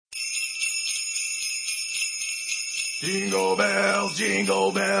Jingle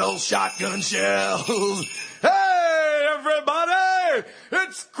bells, shotgun shells. Hey, everybody!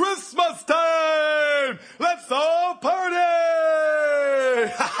 It's Christmas time! Let's all party!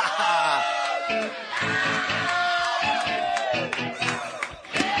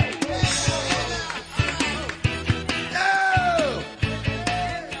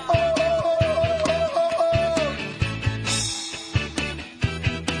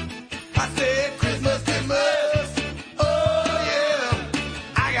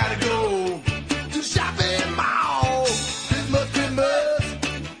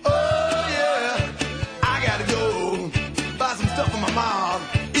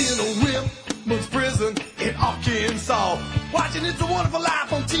 Watching It's a Wonderful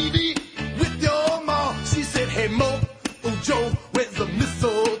Life on TV with your mom. She said, hey, Mo, oh, Joe, where's the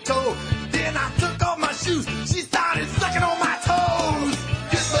mistletoe? Then I took off my shoes. She started sucking on my toes.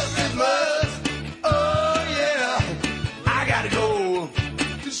 Christmas, Christmas, oh, yeah. I gotta go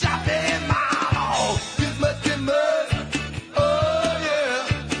to shopping mall. Christmas, Christmas, oh, yeah.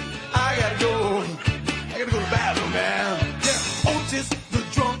 I gotta go to the bathroom, man. Yeah, Otis, the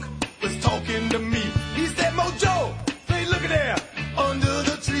drunk, was talking to me. He said, Mojo, look at there, under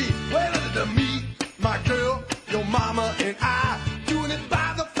the tree. Well, under me, my girl, your mama, and I, doing it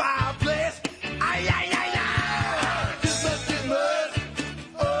by the fireplace. Ay, ay, ay, ay. Christmas, Christmas,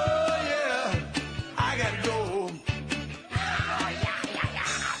 oh, yeah. I gotta go. Ay, ay, ay, ay.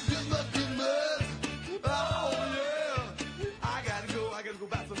 Christmas, Christmas, oh, yeah. I gotta go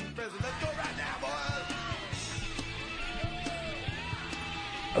buy some presents. Let's go right now, boys.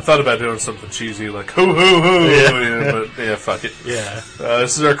 I thought about doing something cheesy like hoo hoo hoo, yeah, but yeah, fuck it. Yeah.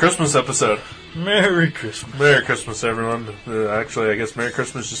 This is our Christmas episode. Merry Christmas. Merry Christmas, everyone. Actually, I guess Merry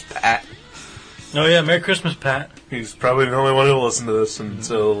Christmas just Pat. Oh yeah, Merry Christmas, Pat. He's probably the only one who'll listen to this, and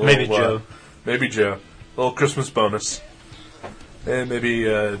so maybe Joe. Maybe Joe. A little Christmas bonus, and maybe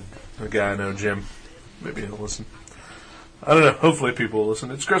a guy I know, Jim. Maybe he'll listen. I don't know. Hopefully people will listen.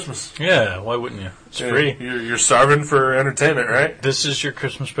 It's Christmas. Yeah, why wouldn't you? It's free. You're starving for entertainment, right? This is your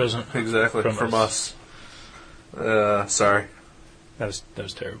Christmas present. Exactly. From us. Sorry. That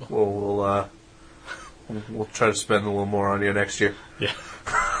was terrible. We'll try to spend a little more on you next year. Yeah.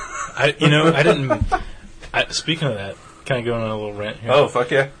 I didn't... speaking of that, can I go on a little rant here? Oh, fuck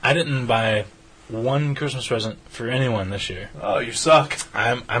yeah. I didn't buy one Christmas present for anyone this year. Oh, you suck.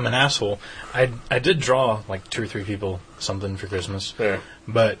 I'm an asshole. I did draw like 2 or 3 people something for Christmas. Fair.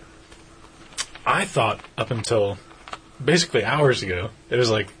 But I thought up until basically hours ago, it was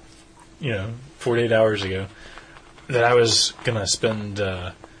like, 48 hours ago, that I was going to spend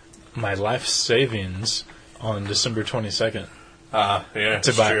my life savings on December 22nd. Yeah,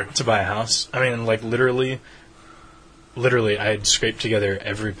 to buy a house. I mean, like literally I had scraped together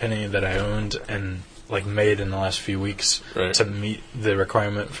every penny that I owned and like made in the last few weeks to meet the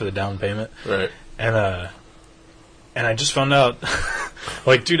requirement for the down payment. Right. And I just found out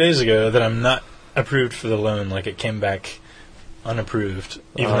like 2 days ago that I'm not approved for the loan. Like it came back unapproved,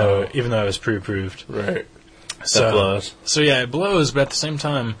 even though I was pre-approved. Right. So, that blows. So yeah, it blows. But at the same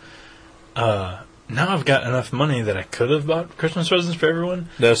time, now I've got enough money that I could have bought Christmas presents for everyone.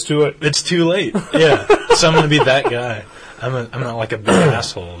 That's too late. It's too late. Yeah. So I'm going to be that guy. I'm not like a big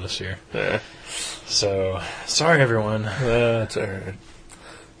asshole this year. Yeah. So sorry, everyone. That's all right.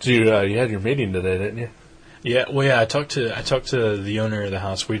 You had your meeting today, didn't you? Yeah. Well, yeah. I talked to the owner of the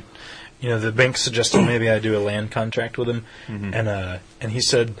house. The bank suggested maybe I do a land contract with him, and he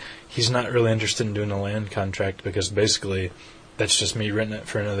said he's not really interested in doing a land contract because basically that's just me renting it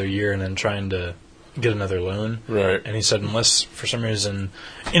for another year and then trying to get another loan. Right. And he said unless for some reason,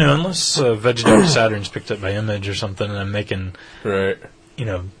 unless Veggie Saturn's picked up by Image or something and I'm making, right,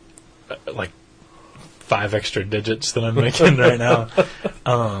 like 5 extra digits that I'm making right now,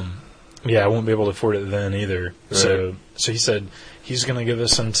 I won't be able to afford it then either. Right. So he said he's going to give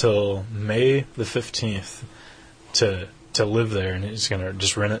us until May the 15th to live there, and he's going to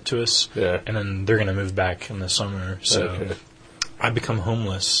just rent it to us. Yeah. And then they're going to move back in the summer. So I become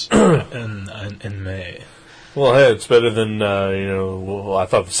homeless in May. Well, hey, it's better than I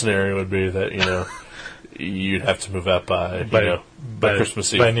thought the scenario would be that you'd have to move out by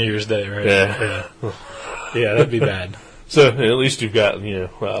Christmas Eve, by New Year's Day, right? Yeah, that'd be bad. So at least you've got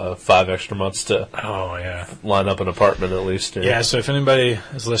 5 extra months to line up an apartment at least. Yeah. So if anybody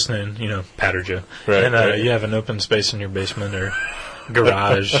is listening, Pat or Joe, and you have an open space in your basement or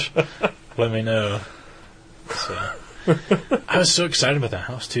garage, let me know. So I was so excited about that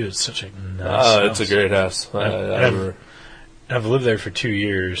house too. It's such a nice house. It's a great house. I've lived there for 2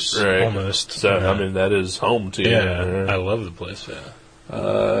 years almost. So I mean that is home to you. Yeah, I love the place.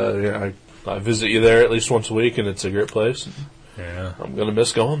 Yeah. I visit you there at least once a week, and it's a great place. Yeah. I'm going to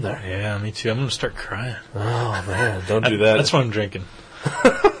miss going there. Yeah, me too. I'm going to start crying. Oh, man, don't do that. That's what I'm drinking.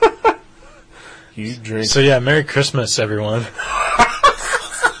 You drink. So, yeah, Merry Christmas, everyone.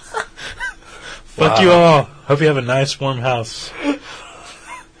 Fuck you all. Hope you have a nice, warm house.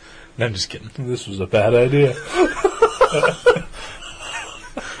 No, I'm just kidding. This was a bad idea.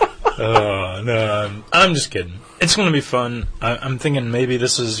 Oh, no, I'm just kidding. It's going to be fun. I'm thinking maybe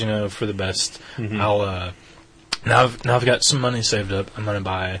this is, for the best. Mm-hmm. I'll, now I've got some money saved up. I'm going to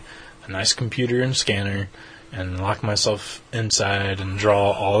buy a nice computer and scanner and lock myself inside and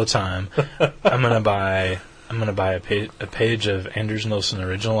draw all the time. I'm going to buy a page of Anders Nilsson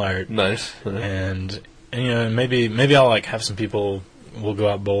original art. Nice. And maybe I'll like have some people. We'll go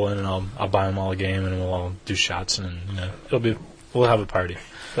out bowling and I'll buy them all a game and we'll all do shots and we'll have a party.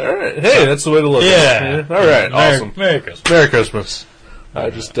 All right. Hey, that's the way to look at it. Yeah. All right. Awesome. Merry Christmas. Merry Christmas. I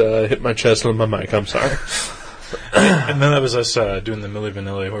just hit my chest on my mic. I'm sorry. And then that was us doing the Milli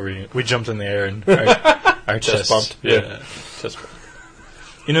Vanilli where we jumped in the air and our chest bumped. Yeah. Chest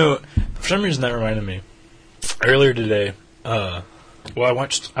bumped. For some reason that reminded me. Earlier today, I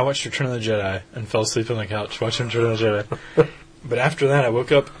watched Return of the Jedi and fell asleep on the couch watching Return of the Jedi. But after that, I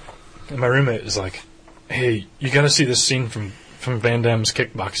woke up and my roommate was like, "Hey, you got to see this scene from Van Damme's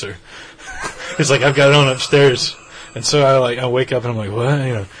Kickboxer." He's like, "I've got it on upstairs." And so I wake up and I'm like,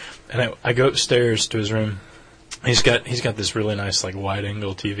 "What?" And I go upstairs to his room. He's got this really nice like wide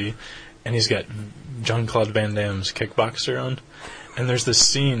angle TV, and he's got Jean-Claude Van Damme's Kickboxer on. And there's this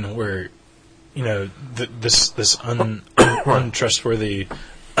scene where, this untrustworthy,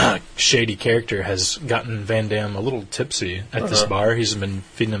 shady character has gotten Van Damme a little tipsy at this bar. He's been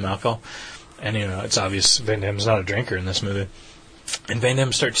feeding him alcohol, and it's obvious Van Damme's not a drinker in this movie. And Van Damme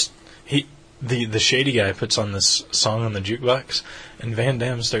the shady guy puts on this song on the jukebox, and Van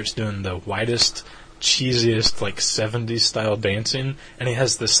Damme starts doing the widest, cheesiest, like 70s style dancing, and he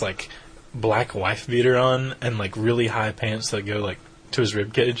has this like black wife beater on and like really high pants that go like to his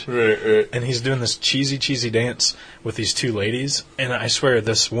rib cage. Right. And he's doing this cheesy dance with these two ladies, and I swear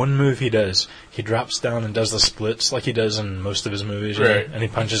this one move he does, he drops down and does the splits like he does in most of his movies, right. And he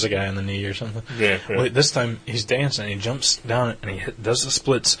punches a guy in the knee or something. Yeah. Well, this time he's dancing and he jumps down and he does the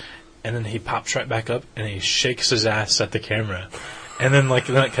splits, and then he pops right back up and he shakes his ass at the camera. And then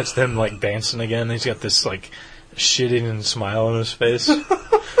then it cuts to him like dancing again. He's got this like shit-eating smile on his face.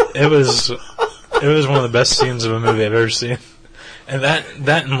 It was one of the best scenes of a movie I've ever seen. And that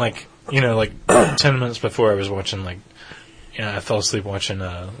and like 10 minutes before I was watching I fell asleep watching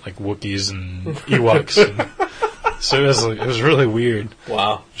like Wookiees and Ewoks. And so it was really weird.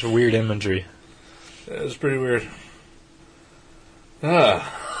 Wow. It was weird imagery. It was pretty weird. So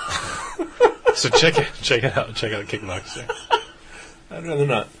check it out. Check out Kickboxer. I'd rather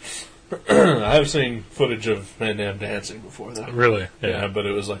not. I have seen footage of Van Damme dancing before, though. Really? Yeah, but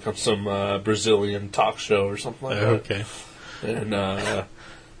it was like on some Brazilian talk show or something like that. Okay. And, well,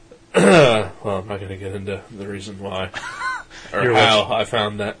 I'm not going to get into the reason why or how I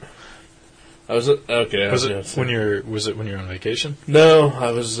found that. Was it when you're on vacation? No,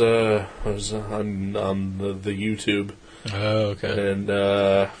 I was on the YouTube. Oh, okay. And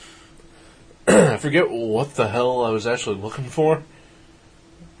I forget what the hell I was actually looking for.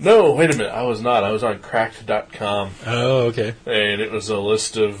 No, wait a minute. I was not. I was on Cracked.com. Oh, okay. And it was a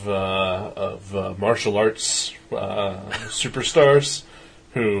list of martial arts superstars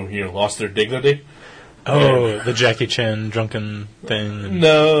who lost their dignity. Oh, the Jackie Chan drunken thing.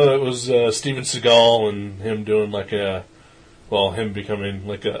 No, it was Steven Seagal and him doing him becoming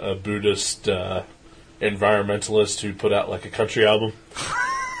like a Buddhist environmentalist who put out like a country album.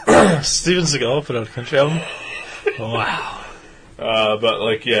 Steven Seagal put out a country album? Wow.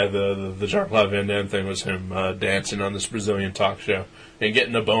 But the Jean-Claude Van Damme thing was him dancing on this Brazilian talk show and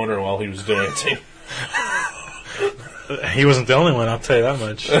getting a boner while he was dancing. He wasn't the only one, I'll tell you that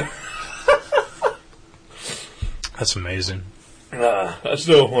much. That's amazing. I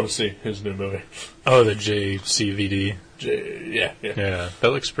still want to see his new movie. Oh, the JCVD. Yeah. Yeah,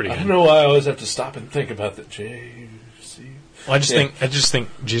 that looks pretty good. I don't know why I always have to stop and think about the JC. Well, I just think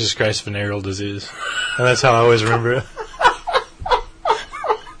Jesus Christ venereal disease, and that's how I always remember it.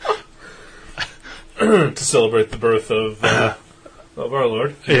 To celebrate the birth of our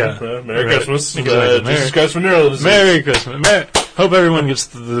Lord. Yeah. Merry Christmas. Exactly. Jesus Christ venereal disease. Merry Christmas. Hope everyone gets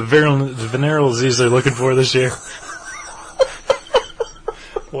the venereal disease they're looking for this year.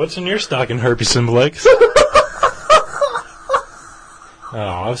 What's in your stocking, herpes simplex? Oh,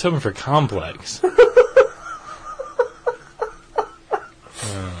 I was hoping for complex.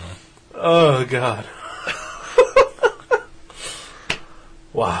 Oh, God.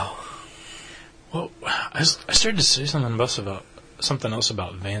 Wow. Well, I started to say something else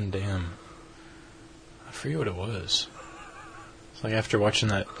about Van Damme. I forget what it was. It's like after watching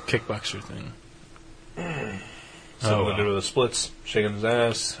that kickboxer thing. Something to do with the splits, shaking his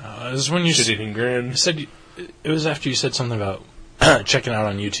ass. This is when you shit-eating grin. You said it was after you said something about checking out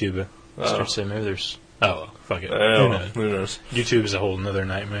on YouTube. I started to say maybe there's. Oh, well, fuck it. Who knows? YouTube is a whole other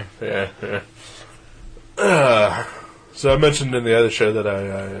nightmare. Yeah. So I mentioned in the other show that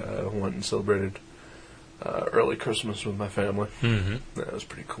I went and celebrated early Christmas with my family. Mm-hmm. That was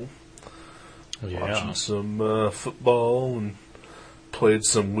pretty cool. Yeah. Watching some football and played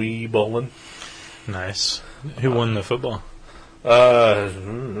some Wii bowling. Nice. Who won the football? The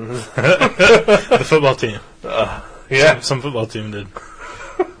football team. Yeah. Some football team did.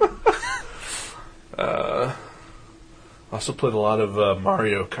 Also played a lot of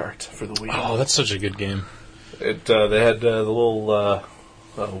Mario Kart for the Wii. Oh, that's such a good game. They had the little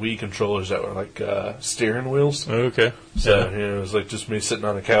Wii controllers that were like steering wheels. Okay. So it was like just me sitting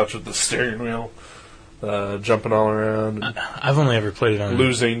on a couch with the steering wheel, jumping all around. I've only ever played it on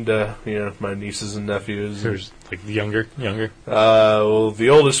losing to my nieces and nephews. Who's like younger? Well, the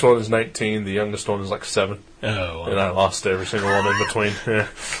oldest one is 19. The youngest one is like 7. Oh, wow. And I lost every single one in between. Yeah.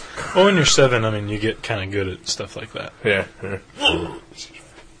 Well, when you're 7, I mean, you get kind of good at stuff like that. Yeah.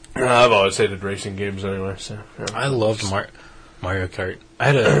 I've always hated racing games anyway. So I loved Mario Kart. I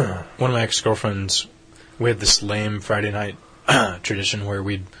had one of my ex-girlfriends. We had this lame Friday night tradition where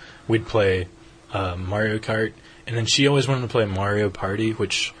we'd play Mario Kart, and then she always wanted to play Mario Party,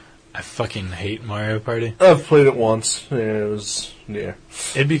 which I fucking hate Mario Party. I've played it once. Yeah,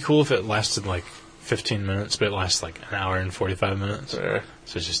 It'd be cool if it lasted like 15 minutes, but it lasts like an hour and 45 minutes. Yeah.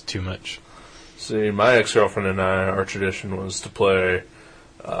 So it's just too much. See, my ex-girlfriend and I, our tradition was to play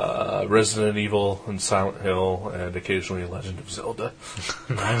Resident Evil and Silent Hill and occasionally Legend of Zelda.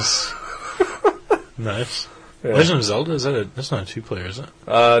 Nice. Nice. Yeah. Legend of Zelda? That's not a 2-player, is it?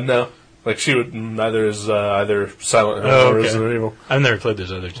 No. Like, she would, either Silent Hill or Resident Evil. I've never played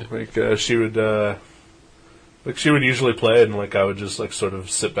those other two. Like, she would usually play, and, like, I would just, like, sort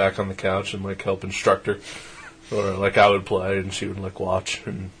of sit back on the couch and, like, help instruct her. Or, like, I would play, and she would, like, watch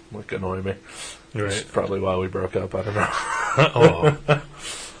and, like, annoy me. Right. That's probably why we broke up, I don't know.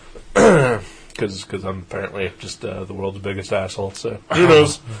 Oh. Because I'm apparently just the world's biggest asshole, so who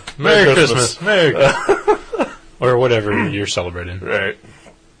knows? Merry Christmas. Merry Christmas. Or whatever you're celebrating. Right.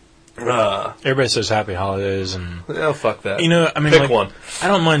 Everybody says happy holidays and... Yeah, fuck that. I mean, pick one. I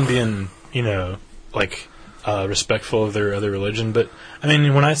don't mind being, like, respectful of their other religion, but, I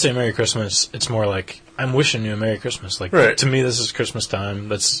mean, when I say Merry Christmas, it's more like, I'm wishing you a Merry Christmas. Like, to me, this is Christmas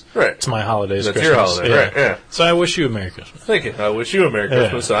time. It's my holidays. That's Christmas. your holiday, right, yeah. So I wish you a Merry Christmas. Thank you. I wish you a Merry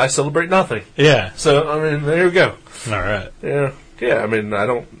Christmas, and I celebrate nothing. Yeah. So, I mean, there you go. All right. Yeah. Yeah, I mean, I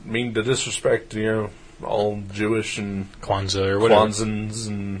don't mean to disrespect, all Jewish and Kwanzaa or whatever. Kwanzans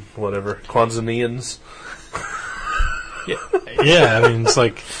and whatever. Kwanzanians. Yeah, I mean, it's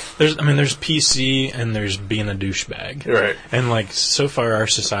like, there's PC and there's being a douchebag. Right. And, like, so far our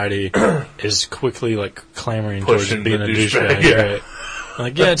society is quickly, like, clamoring towards being a douchebag. Yeah. Right?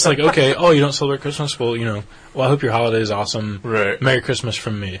 Like, yeah, it's like, okay, you don't celebrate Christmas? Well, I hope your holiday is awesome. Right. Merry Christmas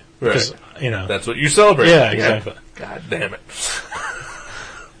from me. Because, that's what you celebrate. Yeah, exactly. God damn it.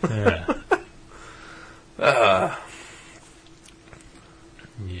 Yeah.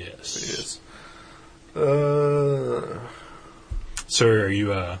 Yes. So, are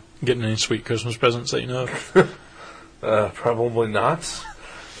you getting any sweet Christmas presents that you know of? Probably not.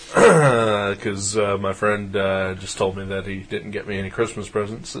 Because my friend just told me that he didn't get me any Christmas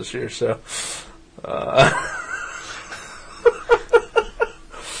presents this year, so... How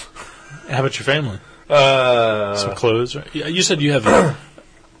about your family? Some clothes, right? Yeah, you said you have a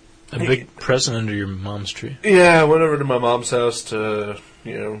big present under your mom's tree. Yeah, I went over to my mom's house to,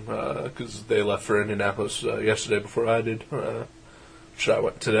 because they left for Indianapolis yesterday before I did, which I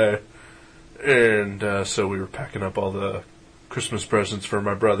went today. And so we were packing up all the Christmas presents for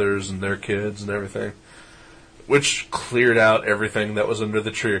my brothers and their kids and everything, which cleared out everything that was under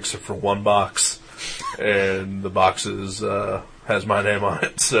the tree except for one box. And the box has my name on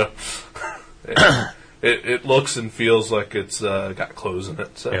it, so... It looks and feels like it's got clothes in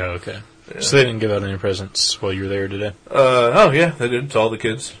it. So. Yeah, okay. Yeah. So they didn't give out any presents while you were there today? Oh, yeah, they did to all the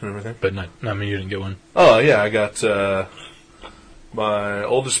kids and everything. But I mean, you didn't get one? Oh, yeah, I got... my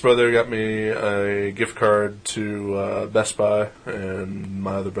oldest brother got me a gift card to Best Buy, and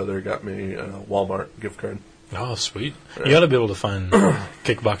my other brother got me a Walmart gift card. Oh, sweet. Yeah. You ought to be able to find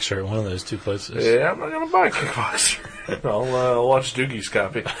Kickboxer at one of those two places. Yeah, I'm not going to buy Kickboxer. I'll watch Doogie's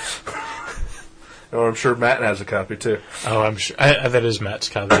copy. Oh, I'm sure Matt has a copy, too. Oh, I'm sure. That is Matt's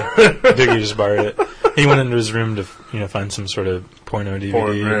copy. Diggy just borrowed it. He went into his room to find some sort of porno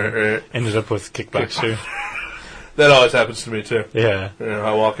DVD. Right. Ended up with Kickboxer. That always happens to me, too. Yeah.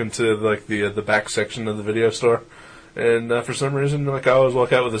 I walk into, like, the back section of the video store, and for some reason, like, I always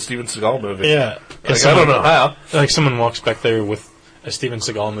walk out with a Steven Seagal movie. Yeah. Like, I don't know how. Like, someone walks back there with a Steven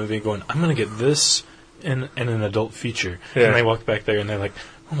Seagal movie going, I'm going to get this in an adult feature. Yeah. And they walk back there, and they're like,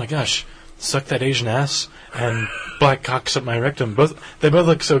 oh, my gosh, Suck That Asian Ass and Black Cocks Up My Rectum. They both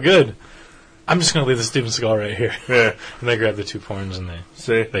look so good. I'm just going to leave the Steven Seagal right here. Yeah. And they grab the 2 porns, and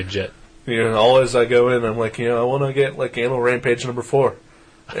they jet. Always I go in, I'm like, I want to get, like, Anal Rampage number 4.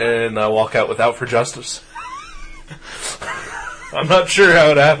 And I walk out with Out for Justice. I'm not sure how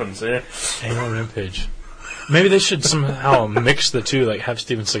it happens, yeah. Anal Rampage. Maybe they should somehow mix the two, like, have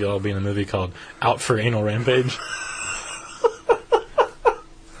Steven Seagal be in a movie called Out for Anal Rampage.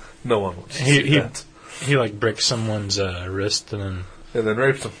 No one wants to see that. He, like, breaks someone's wrist and then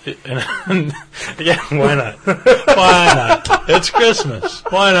rapes them. Yeah, why not? Why not? It's Christmas.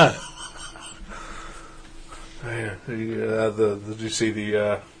 Why not? Yeah, did you see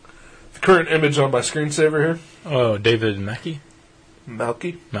the current image on my screensaver here? Oh, David Mackey?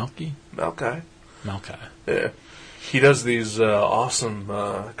 Malky? Malkai. Yeah. He does these awesome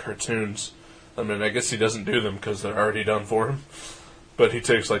cartoons. I mean, I guess he doesn't do them because they're already done for him. But he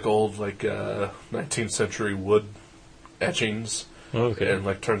takes, like, old, like, 19th century wood etchings and,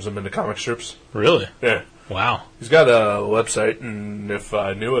 like, turns them into comic strips. Really? Yeah. Wow. He's got a website, and if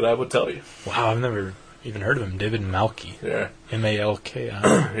I knew it, I would tell you. Wow, I've never even heard of him. David Malky. Yeah. Malki.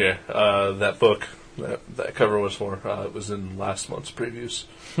 Yeah. That book that cover was for, it was in last month's previews.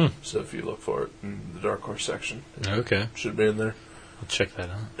 So if you look for it in the Dark Horse section, it should be in there. I'll check that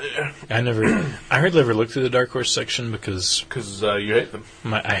out. Yeah. I hardly ever look through the Dark Horse section because you hate them.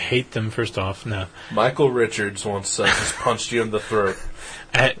 I hate them, first off. No. Michael Richards once just punched you in the throat.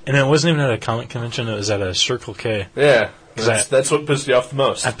 And it wasn't even at a comic convention, it was at a Circle K. Yeah. That's what pissed you off the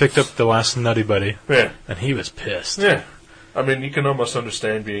most. I picked up the last Nutty Buddy. Yeah. And he was pissed. Yeah. I mean, you can almost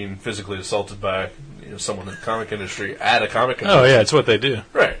understand being physically assaulted by someone in the comic industry at a comic convention. Oh, yeah, it's what they do.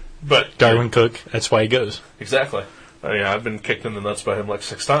 Right. But Darwin Cook, that's why he goes. Exactly. I've been kicked in the nuts by him like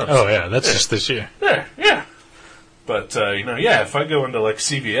 6 times. Oh, yeah, that's just this year. Yeah. But, if I go into, like,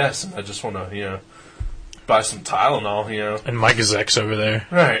 CVS and I just want to, buy some Tylenol, And Mike Zeck's over there.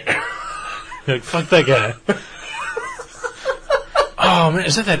 Right. You're like, fuck that guy. Oh, man,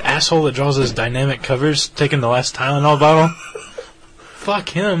 is that asshole that draws those dynamic covers taking the last Tylenol bottle? Fuck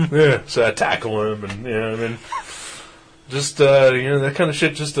him. Yeah, so I tackle him and, just, that kind of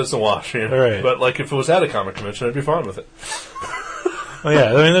shit just doesn't wash, Right. But, like, if it was at a comic convention, I'd be fine with it. Well,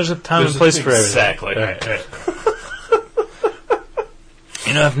 yeah, I mean, there's a time and place for everything. Exactly. Right.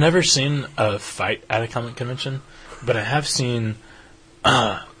 I've never seen a fight at a comic convention, but I have seen,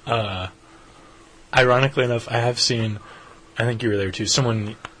 ironically enough, I think you were there too,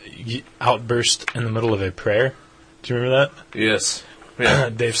 someone outburst in the middle of a prayer. Do you remember that? Yes. Yeah.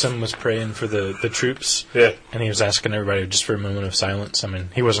 Dave Sim was praying for the troops. Yeah. And he was asking everybody just for a moment of silence. I mean,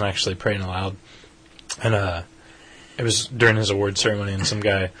 he wasn't actually praying aloud. And it was during his award ceremony, and some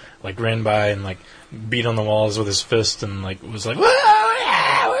guy, like, ran by and, like, beat on the walls with his fist and, like, was like, woo,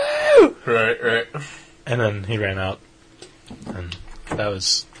 yeah, woo! Right. And then he ran out. And that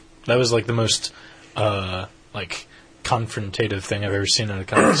was like, the most, like, confrontative thing I've ever seen at a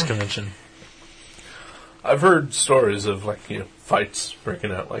comics convention. I've heard stories of, like, fights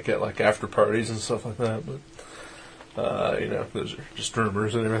breaking out, like, at, like, after parties and stuff like that, but, those are just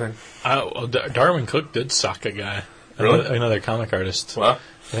rumors and everything. Well, Darwin Cook did sock a guy. Really? Another comic artist. Wow. I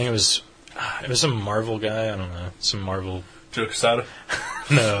think it was some Marvel guy, I don't know, some Marvel... Joe Quesada?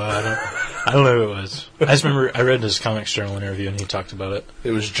 No, I don't know who it was. I just remember I read his Comics Journal interview and he talked about it.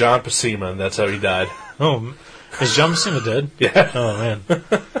 It was John Buscema, and that's how he died. Oh, is John Buscema dead? Yeah. Oh, man.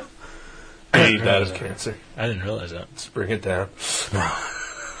 He died of cancer. I didn't realize that. Let's bring it down.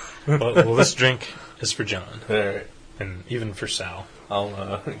 Well, this drink is for John. All right. And even for Sal.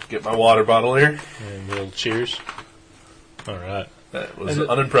 I'll get my water bottle here. And a little cheers. All right. That was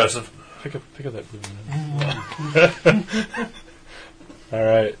unimpressive. Pick up that blue one. All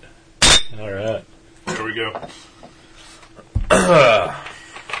right. Here we go.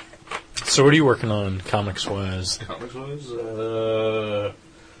 So what are you working on comics-wise? Comics-wise?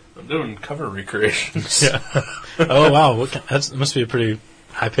 I'm doing cover recreations. Yeah. Oh, wow. That must be a pretty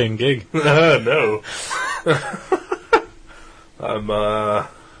high-paying gig. No. I've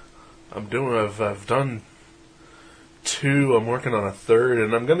done 2. I'm working on a 3rd,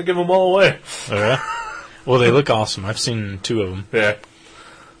 and I'm going to give them all away. All right. Well, they look awesome. I've seen 2 of them. Yeah.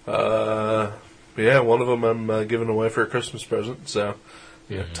 Yeah, one of them I'm giving away for a Christmas present, so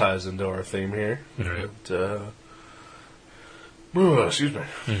it ties into our theme here. Right. Excuse me.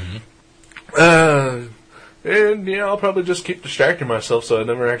 And, I'll probably just keep distracting myself so I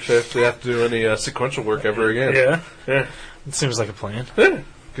never actually have to do any sequential work ever again. Yeah. It seems like a plan. Yeah,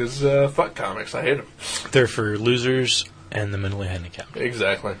 because fuck comics. I hate them. They're for losers and the mentally handicapped.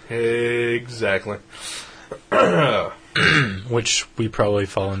 Exactly. Which we probably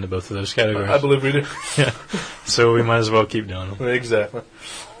fall into both of those categories. I believe we do. Yeah. So we might as well keep doing them. Exactly.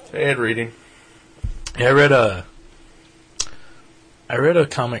 And reading. Yeah, I read a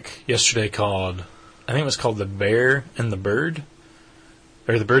comic yesterday called, I think it was called The Bear and the Bird,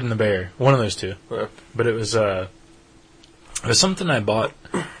 or The Bird and the Bear, one of those two. Yeah. But it was something I bought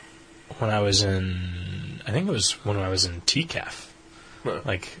when I was in, I think it was when I was in TCAF,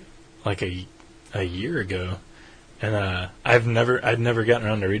 like a year ago, and I'd never gotten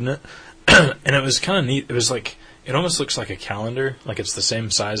around to reading it, and it was kind of neat. It was like, it almost looks like a calendar, like it's the same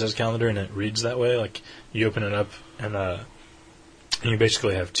size as a calendar, and it reads that way. Like you open it up, and you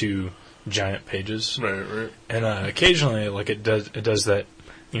basically have two giant pages, right. And occasionally, like it does that,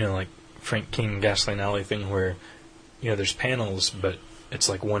 like Frank King Gasoline Alley thing where, there's panels, but it's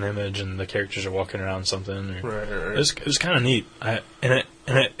like one image and the characters are walking around something. Or, right. It was kind of neat.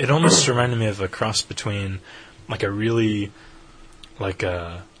 It almost reminded me of a cross between like a really like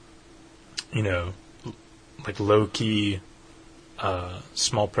like low key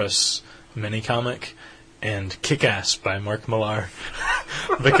small press mini comic and Kick-Ass by Mark Millar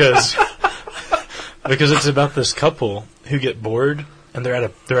because it's about this couple who get bored and they're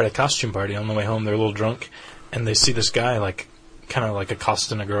at a costume party on the way home. They're a little drunk and they see this guy like kind of like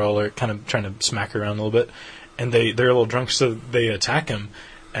accosting a girl or kind of trying to smack her around a little bit, and they're a little drunk, so they attack him,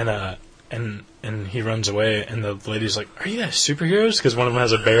 and he runs away, and the lady's like, "Are you guys superheroes?" Because one of them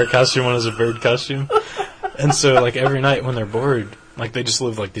has a bear costume, one has a bird costume, and so like every night when they're bored, like they just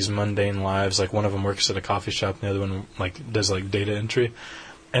live like these mundane lives. Like one of them works at a coffee shop, and the other one like does like data entry,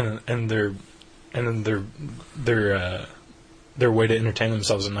 and their way to entertain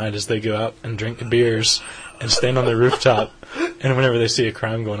themselves at night is they go out and drink beers and stand on the rooftop, and whenever they see a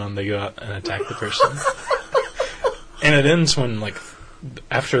crime going on, they go out and attack the person. And it ends when, like,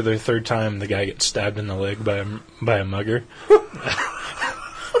 after the third time, the guy gets stabbed in the leg by a mugger.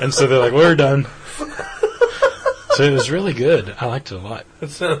 And so they're like, we're done. So it was really good. I liked it a lot.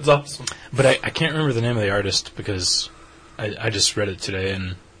 That sounds awesome. But I can't remember the name of the artist because I just read it today,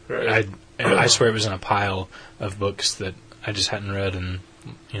 and right. I swear it was in a pile of books that I just hadn't read in,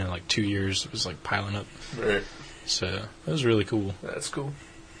 like 2 years. It was like piling up. Right. So that was really cool. That's cool.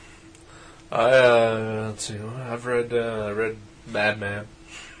 Let's see. I've read Madman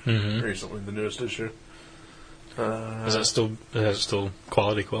recently, the newest issue. Is that still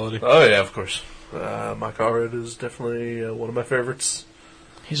quality? Oh yeah, of course. Mike Allred is definitely one of my favorites.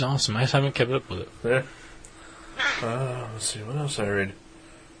 He's awesome. I just haven't kept up with it. Yeah. Let's see. What else I read?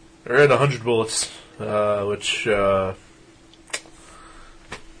 I read 100 Bullets, which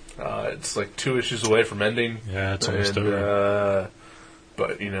it's like 2 issues away from ending. Yeah, it's almost over.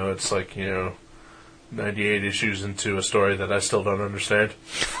 But, it's like, 98 issues into a story that I still don't understand.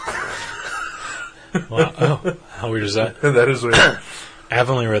 Wow. Oh, how weird is that? That is weird. I've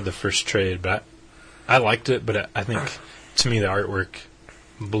only read the first trade, but I liked it, but I think, to me, the artwork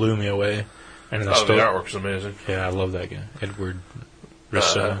blew me away. And the artwork's amazing. Yeah, I love that guy. Edward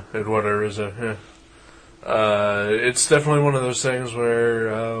Rizzo. Eduardo Rizzo, yeah. It's definitely one of those things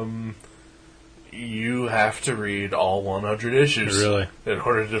where you have to read all 100 issues really in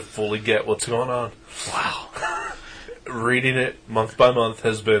order to fully get what's going on. Wow. Reading it month by month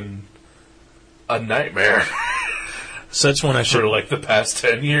has been a nightmare. So that's when I should... For like the past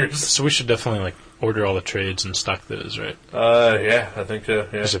 10 years. So we should definitely like order all the trades and stock those, right? Yeah, I think so, yeah.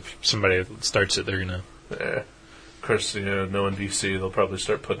 Because if somebody starts it, they're going to... Yeah. Of course, knowing DC, they'll probably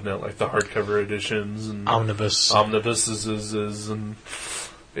start putting out like the hardcover editions and omnibuses, and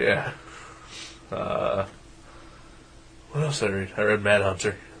yeah. What else did I read? I read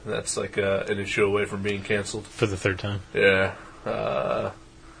Manhunter. That's like an issue away from being canceled for the third time. Yeah,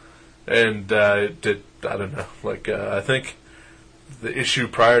 and it did. I don't know. Like I think the issue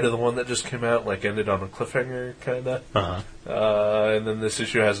prior to the one that just came out like ended on a cliffhanger, kind of. And then this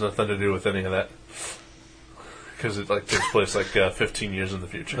issue has nothing to do with any of that. Because it like takes place like 15 years in the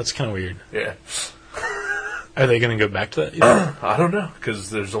future. That's kind of weird. Yeah. Are they going to go back to that? I don't know,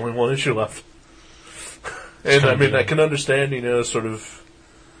 because there's only one issue left. And I mean, I can understand, sort of,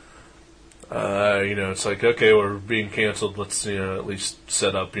 it's like, okay, we're being canceled. Let's, at least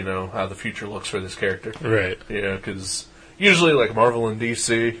set up, how the future looks for this character. Right. Because, usually like Marvel and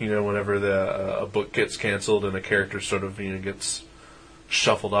DC, whenever a book gets canceled and a character sort of gets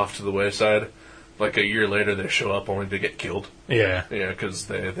shuffled off to the wayside, like a year later they show up only to get killed. Yeah. Yeah, because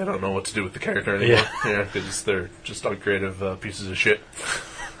they don't know what to do with the character anymore. Yeah, because they're just uncreative pieces of shit.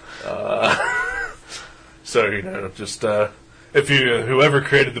 So, just if whoever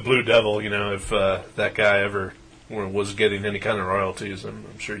created the Blue Devil, if that guy ever was getting any kind of royalties,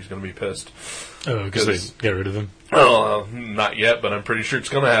 I'm sure he's going to be pissed. Oh, because they get rid of him? Oh, not yet, but I'm pretty sure it's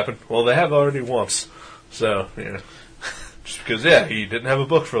going to happen. Well, they have already once. So, just because, he didn't have a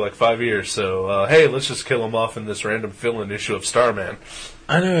book for like 5 years. So, hey, let's just kill him off in this random fill-in issue of Starman.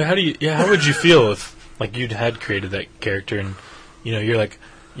 I know. How would you feel if, like, you'd had created that character and,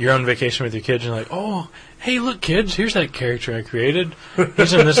 you're on vacation with your kids and you're like, oh, hey, look, kids, here's that character I created.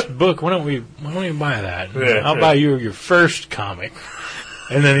 He's in this book. Why don't we buy that? I'll buy you your first comic.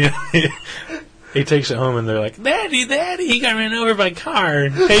 And then he takes it home and they're like, Daddy, he got ran over by a car.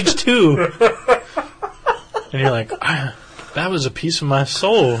 Page 2. And you're like, that was a piece of my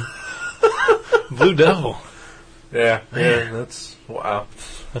soul. Blue Devil. Yeah, that's, wow.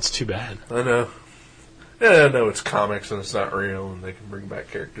 That's too bad. I know. Yeah, I know it's comics and it's not real and they can bring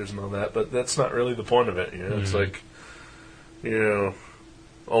back characters and all that, but that's not really the point of it, It's like,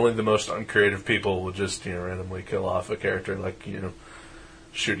 only the most uncreative people will just, randomly kill off a character, like,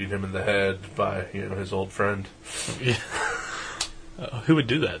 shooting him in the head by, his old friend. Yeah. Who would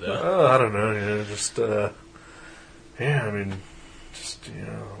do that, though? I don't know, just, like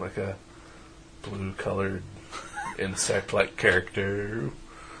a blue-colored insect-like character.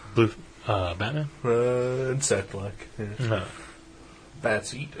 Blue... Batman? Insect-like. Yeah. No.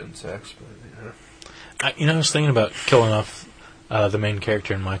 Bats eat insects, but I was thinking about killing off the main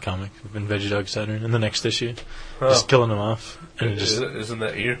character in my comic, in Veggie Dog Saturn, in the next issue. Just killing him off. And Isn't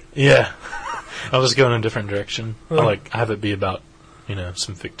that you? Yeah. I'll just go in a different direction. I have it be about,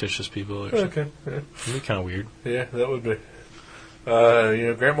 some fictitious people or something. Okay, yeah. It'd be kind of weird. Yeah, that would be.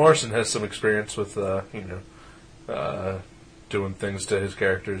 Grant Morrison has some experience with, doing things to his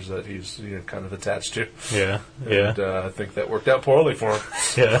characters that he's kind of attached to. Yeah, and, I think that worked out poorly for him.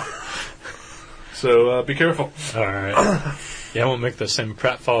 Yeah. So be careful. All right. Yeah, I won't make the same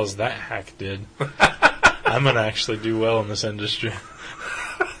pratfall as that hack did. I'm going to actually do well in this industry.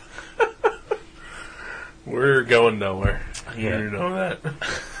 We're going nowhere. Yeah. You know that.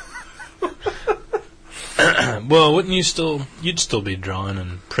 Well, wouldn't you'd still be drawing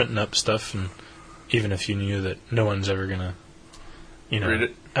and printing up stuff, and even if you knew that no one's ever going to, read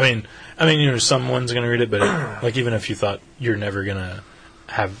it? I mean, someone's going to read it, but like even if you thought you're never going to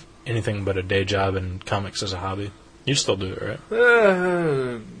have anything but a day job and comics as a hobby, you'd still do it, right?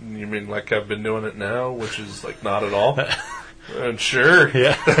 You mean like I've been doing it now, which is like not at all? Sure.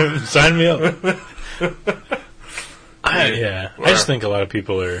 Yeah. Sign me up. I just think a lot of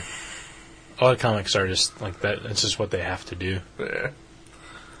comics are just like that. It's just what they have to do. Yeah.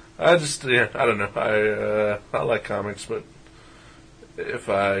 I don't know. I like comics, but if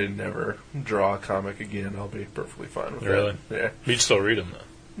I never draw a comic again, I'll be perfectly fine with really? that. Yeah. You'd still read them, though?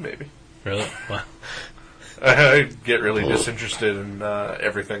 Maybe. Really? Wow. I get really disinterested in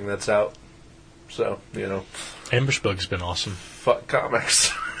everything that's out. So, Ambush Bug's been awesome. Fuck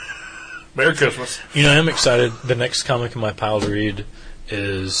comics. Merry Christmas. I'm excited. The next comic in my pile to read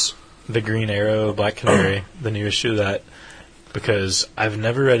is The Green Arrow, Black Canary, the new issue of that, because I've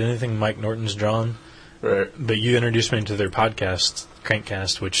never read anything Mike Norton's drawn. Right. But you introduced me to their podcast,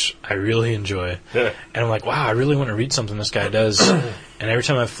 Crankcast, which I really enjoy. Yeah. And I'm like, wow, I really want to read something this guy does. And every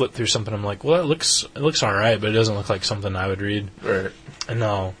time I flip through something, I'm like, well, it looks all right, but it doesn't look like something I would read. Right. And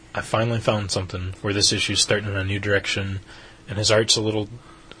now I finally found something where this issue's starting in a new direction, and his art's a little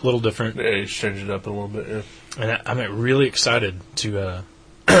different. Yeah, he's changed it up a little bit, yeah. And I'm really excited to,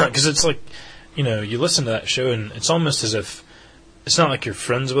 because it's like, you listen to that show, and it's almost as if, it's not like you're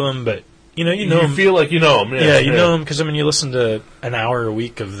friends with him, but, you know him. Feel like you know him, yeah. You know him, because, you listen to an hour a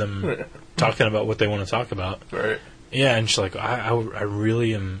week of them talking about what they want to talk about. Right. Yeah, and she's like, I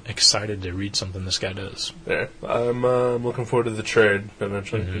really am excited to read something this guy does. Yeah, I'm looking forward to the trade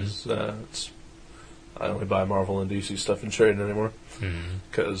eventually, because I only buy Marvel and DC stuff in trade anymore.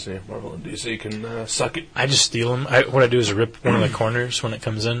 Because Marvel and DC can suck it. I just steal them. What I do is I rip one of the corners when it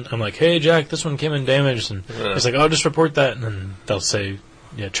comes in. I'm like, hey, Jack, this one came in damaged. And he's like, oh, just report that. And then they'll say,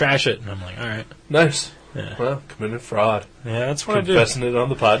 yeah, trash it. And I'm like, all right. Nice. Yeah. Well, committed fraud. Yeah, that's what I do. Confessing it on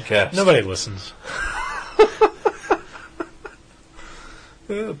the podcast. Nobody listens.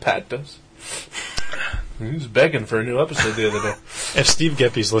 Pat does. He was begging for a new episode the other day. If Steve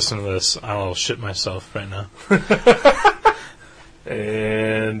Geppe's listening to this, I'll shit myself right now.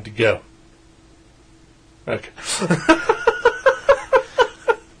 And go. Okay.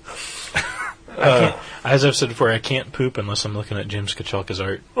 can't, as I've said before, I can't poop unless I'm looking at James Kachalka's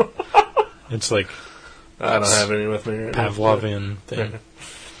art. It's like I don't have any with me right Pavlovian thing.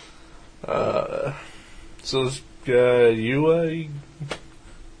 So, you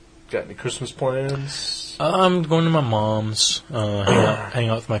got any Christmas plans? I'm going to my mom's, hang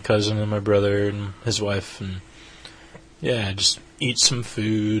out with my cousin and my brother and his wife, and just eat some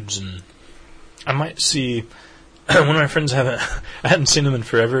foods, and I might see one of my friends. I hadn't seen him in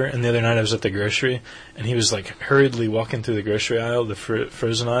forever, and the other night I was at the grocery, and he was like hurriedly walking through the grocery aisle, the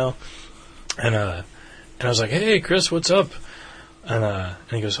frozen aisle, and I was like, "Hey, Chris, what's up?" And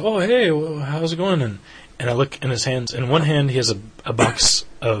he goes, "Oh, hey, how's it going?" And I look in his hands. In one hand, he has a box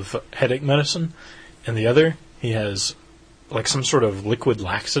of headache medicine. In the other, he has like some sort of liquid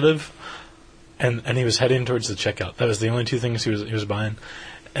laxative. And he was heading towards the checkout. That was the only two things he was buying.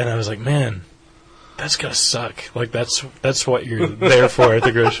 And I was like, man, that's gotta suck. Like that's what you're there for at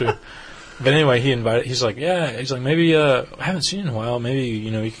the grocery. But anyway, he's like, maybe I haven't seen you in a while. Maybe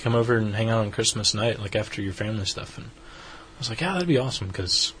you can come over and hang out on Christmas night, like after your family stuff. And I was like, yeah, that'd be awesome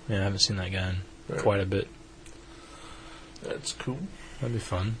because I haven't seen that guy in quite a bit. That's cool. That'd be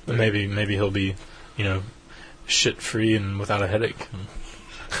fun. But maybe he'll be, shit free and without a headache.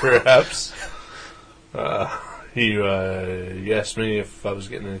 Perhaps. He asked me if I was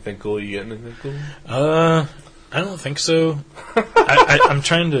getting anything cool. You getting anything cool? I don't think so. I'm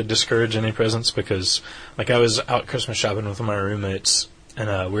trying to discourage any presents because, like, I was out Christmas shopping with my roommates,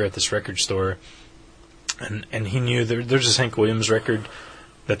 and we were at this record store, and he knew there's this Hank Williams record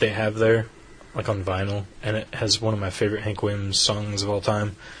that they have there, like on vinyl, and it has one of my favorite Hank Williams songs of all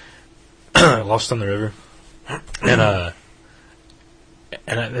time, "Lost on the River," and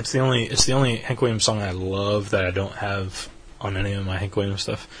it's the only Hank Williams song I love that I don't have on any of my Hank Williams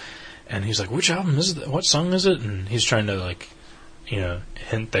stuff. And he's like, "Which album is it? What song is it?" And he's trying to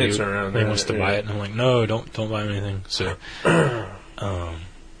hint that he wants to buy it. And I'm like, "No, don't buy him anything." So,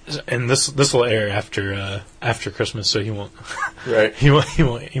 and this will air after Christmas, so he won't. Right. he won't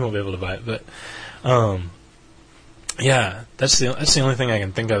be able to buy it. But, that's the only thing I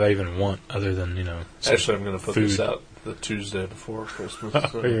can think of I even want other than Actually, I'm going to put food. This out the Tuesday before Christmas.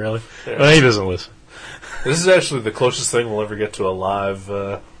 So. Are you really? Yeah. Well, he doesn't listen. This is actually the closest thing we'll ever get to a live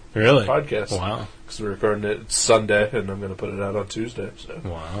podcast. Wow. Because we're recording it Sunday, and I'm going to put it out on Tuesday. So.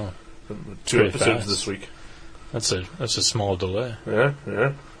 Wow. 2 episodes this week. That's a small delay. Yeah.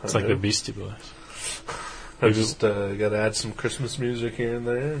 It's like the Beastie Boys. I just got to add some Christmas music here and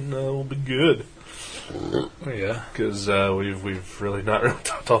there, and we'll be good. Yeah. Because we've really not really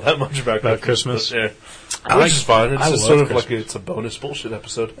talked all that much about Christmas. Yeah. Which is fine. It's just sort of Christmas. Like it's a bonus bullshit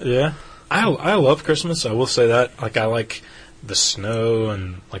episode. Yeah. I love Christmas. I will say that. Like, I like the snow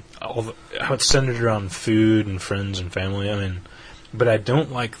and like how it's centered around food and friends and family. I mean, but I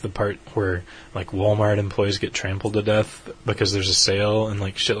don't like the part where like Walmart employees get trampled to death because there's a sale and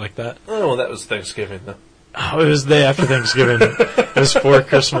like shit like that. Oh, well, that was Thanksgiving though. Oh, it was the day after Thanksgiving. It was for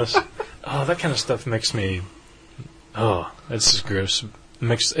Christmas. Oh, that kind of stuff makes me. Oh, it's just gross.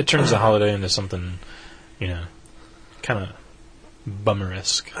 It turns the holiday into something, kind of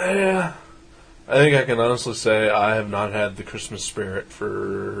bummer-esque. Yeah. I think I can honestly say I have not had the Christmas spirit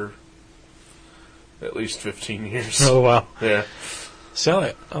for at least 15 years. Oh, wow. Yeah. See,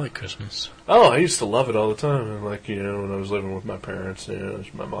 I like Christmas. Oh, I used to love it all the time. And when I was living with my parents,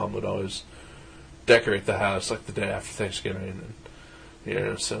 my mom would always decorate the house like the day after Thanksgiving.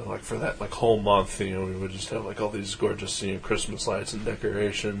 And, so like for that like whole month, we would just have like all these gorgeous, Christmas lights and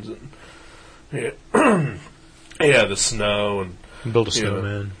decorations and the snow and build a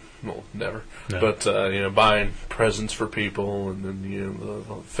snowman. Well, never. No. But, buying presents for people and then,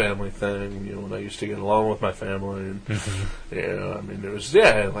 the family thing, when I used to get along with my family. And, it was,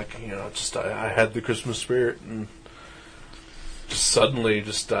 I had the Christmas spirit and just suddenly,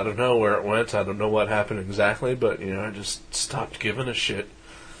 I don't know where it went. I don't know what happened exactly, but, I just stopped giving a shit.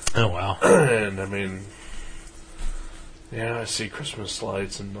 Oh, wow. And, I see Christmas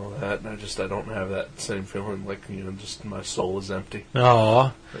lights and all that, and I don't have that same feeling, like, just my soul is empty.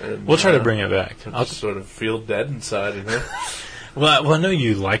 Aw. We'll try to bring it back. I'll just sort of feel dead inside, Well, I know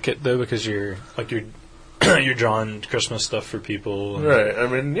you like it, though, because you're drawing Christmas stuff for people. Right. I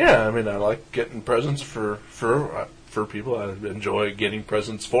like getting presents for people. I enjoy getting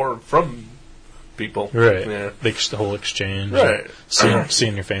presents from people. Right. Yeah. The whole exchange. Right.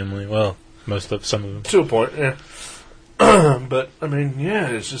 Seeing your family. Well, some of them. To a point, yeah. But,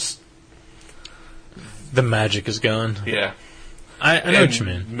 it's just... The magic is gone. Yeah. I know what you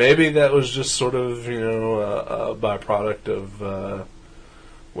mean. Maybe that was just sort of, a byproduct of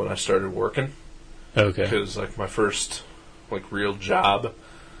when I started working. Okay. Because, like, my first, like, real job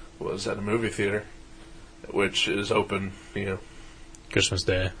was at a movie theater, which is open, Christmas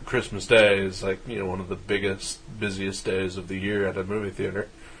Day. Christmas Day is like, one of the busiest days of the year at a movie theater.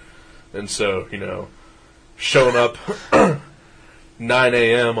 And so, showing up 9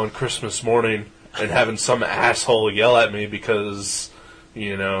 a.m. on Christmas morning and having some asshole yell at me because,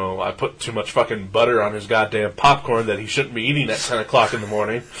 I put too much fucking butter on his goddamn popcorn that he shouldn't be eating at 10 o'clock in the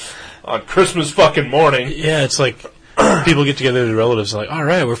morning on Christmas fucking morning. Yeah, it's like people get together with relatives like, all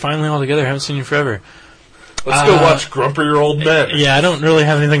right, we're finally all together. Haven't seen you forever. Let's go watch Grumpier Old Men. Yeah, I don't really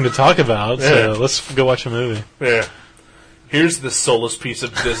have anything to talk about, so let's go watch a movie. Yeah. Here's this soulless piece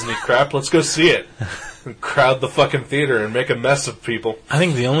of Disney crap. Let's go see it. And crowd the fucking theater and make a mess of people. I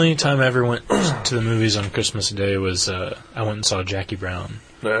think the only time I ever went to the movies on Christmas Day was I went and saw Jackie Brown.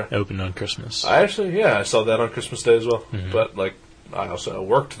 Yeah. It opened on Christmas. I saw that on Christmas Day as well. Mm-hmm. But, I also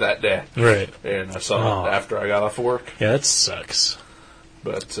worked that day. Right. And I saw it after I got off of work. Yeah, that sucks.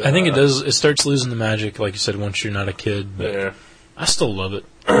 But I think it starts losing the magic, like you said, once you're not a kid. But yeah. I still love it.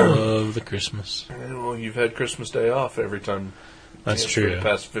 I love the Christmas. Yeah, well, you've had Christmas Day off every time. That's true. For the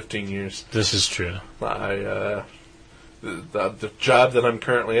past 15 years. This is true. The job that I'm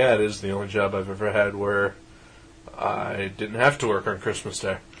currently at is the only job I've ever had where I didn't have to work on Christmas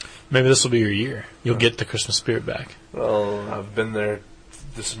Day. Maybe this will be your year. You'll get the Christmas spirit back. Well, I've been there.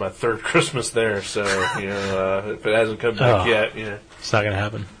 This is my third Christmas there, so if it hasn't come back yet, it's not going to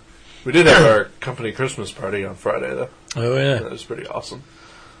happen. We did have our company Christmas party on Friday, though. Oh yeah, that was pretty awesome.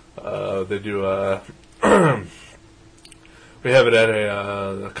 They do we have it at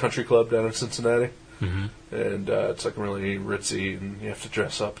a country club down in Cincinnati, mm-hmm. and it's like really ritzy, and you have to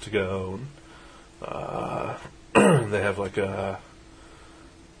dress up to go. And, they have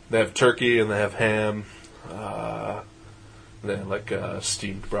they have turkey and they have ham. They have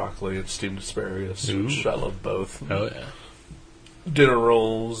steamed broccoli and steamed asparagus, which I love both. Oh yeah. Dinner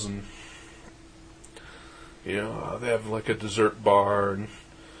rolls and they have a dessert bar and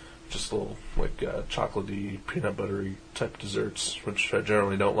just little chocolatey, peanut buttery type desserts, which I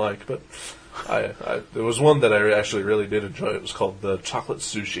generally don't like, but there was one that I actually really did enjoy. It was called the chocolate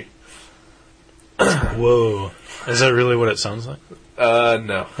sushi. Whoa. Is that really what it sounds like?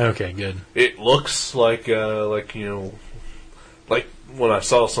 No. Okay, good. It looks like when I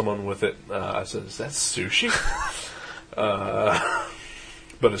saw someone with it, I said, "Is that sushi?"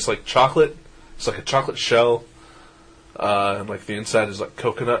 But it's like chocolate. It's like a chocolate shell, and the inside is like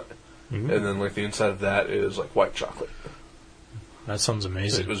coconut, and then the inside of that is like white chocolate. That sounds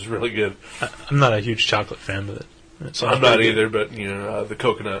amazing. It was really good. I'm not a huge chocolate fan, but I'm not either. But the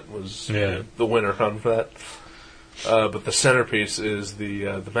coconut was the winner on that. But the centerpiece is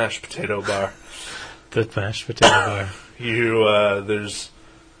the mashed potato bar. The mashed potato bar. There's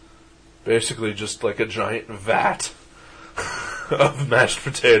basically just like a giant vat of mashed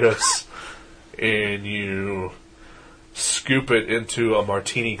potatoes, and you scoop it into a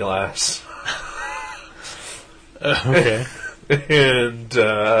martini glass. Okay. And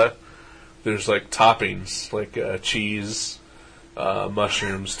there's toppings cheese,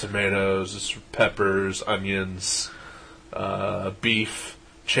 mushrooms, tomatoes, peppers, onions, beef,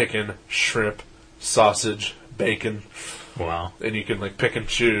 chicken, shrimp, sausage, bacon. Wow. And you can pick and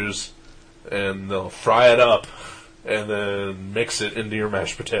choose, and they'll fry it up and then mix it into your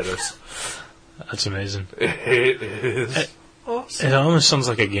mashed potatoes. That's amazing. It is awesome. It almost sounds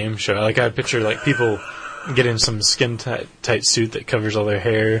like a game show. I picture people get in some skin tight suit that covers all their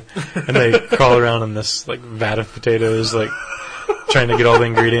hair, and they crawl around in this vat of potatoes, trying to get all the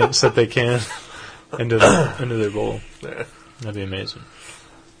ingredients that they can into their bowl. Yeah. That'd be amazing.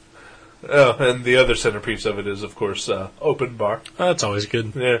 Oh, and the other centerpiece of it is, of course, open bar. Oh, that's always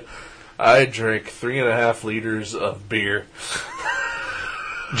good. Yeah. I drank 3.5 liters of beer.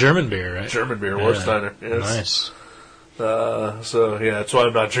 German beer, right? German beer, Warsteiner. Nice. Yes. So that's why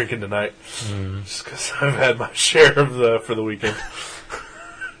I'm not drinking tonight. Just because I've had my share of for the weekend.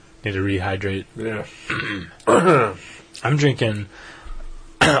 Need to rehydrate. Yeah. I'm drinking.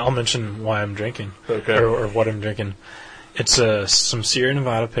 I'll mention why I'm drinking. Okay. Or what I'm drinking. It's some Sierra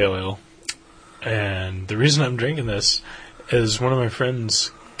Nevada Pale Ale, and the reason I'm drinking this is one of my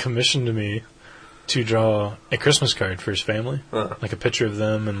friends commissioned me to draw a Christmas card for his family, a picture of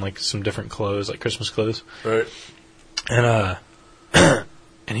them and some different clothes, Christmas clothes. Right. And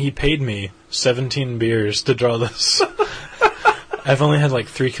and he paid me 17 beers to draw this. I've only had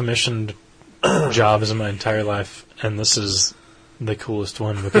 3 commissioned jobs in my entire life, and this is the coolest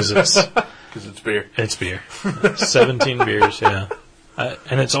one because it's beer. It's beer. 17 beers, yeah.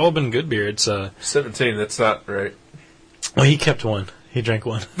 And it's all been good beer. It's 17. That's not right. Well, he kept one. He drank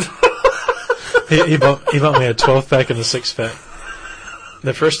one. he bought me a 12-pack and a 6-pack.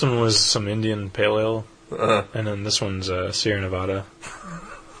 The first one was some Indian Pale Ale, and then this one's Sierra Nevada.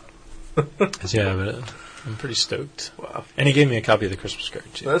 Yeah, but I'm pretty stoked. Wow. And he gave me a copy of the Christmas card,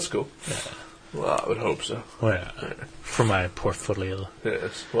 too. That's cool. Yeah. Well, I would hope so. Well, yeah. For my portfolio.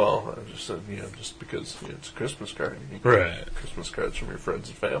 Yes. Well, I just said, just because it's a Christmas card. You get Right. Christmas cards from your friends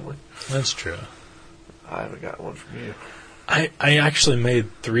and family. That's true. I haven't got one from you. I actually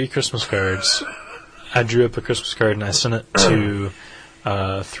made 3 Christmas cards. I drew up a Christmas card and I sent it to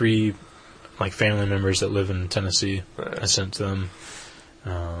 3 family members that live in Tennessee. Right. I sent it to them.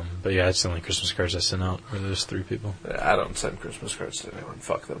 But yeah, it's the only Christmas cards I sent out were those 3 people. Yeah, I don't send Christmas cards to anyone.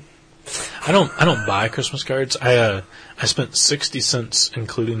 Fuck them. I don't buy Christmas cards. I spent 60 cents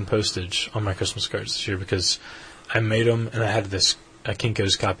including postage on my Christmas cards this year because I made them and I had this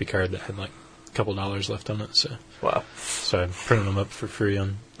Kinko's copy card that had a couple dollars left on it. So wow. So I printed them up for free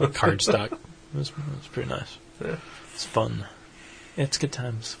on cardstock. It was pretty nice. Yeah. It's fun. Yeah, it's good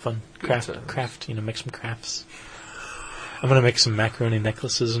times. Fun. Craft, make some crafts. I'm going to make some macaroni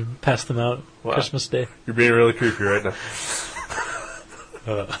necklaces and pass them out Christmas Day. You're being really creepy right now.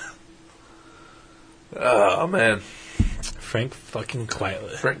 Oh, man. Frank fucking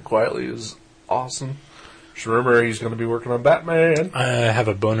Quietly. Frank Quietly is awesome. Just remember, he's going to be working on Batman. I have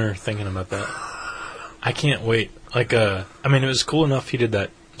a boner thinking about that. I can't wait. It was cool enough he did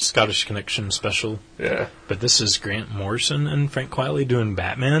that Scottish Connection special. Yeah. But this is Grant Morrison and Frank Quietly doing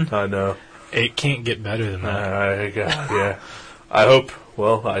Batman. I know. It can't get better than that. Yeah.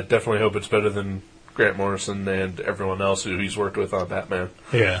 I definitely hope it's better than Grant Morrison and everyone else who he's worked with on Batman.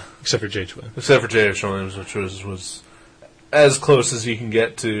 Yeah, except for J.H. Williams. Except for J.H. Williams, which was as close as he can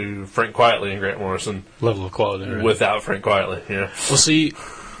get to Frank Quietly and Grant Morrison. Level of quality, right? Without Frank Quietly, yeah. Well, see,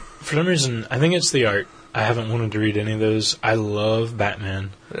 for some reason, I think it's the art. I haven't wanted to read any of those. I love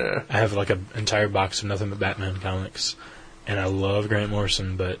Batman. Yeah. I have an entire box of nothing but Batman comics. And I love Grant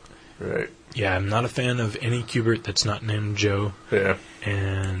Morrison, but... Right. Yeah, I'm not a fan of any Kubert that's not named Joe. Yeah.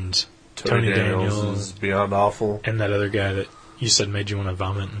 And... Tony Daniels is beyond awful. And that other guy that you said made you want to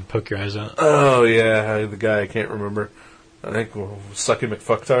vomit and poke your eyes out. Oh, yeah, the guy I can't remember. I think Sucky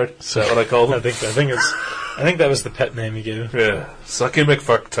McFucktard. Is that what I called him? I think that was the pet name he gave. Yeah, Sucky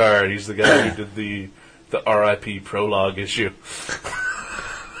McFucktard. He's the guy who did the R.I.P. prologue issue.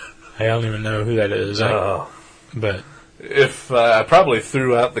 I don't even know who that is. But if I probably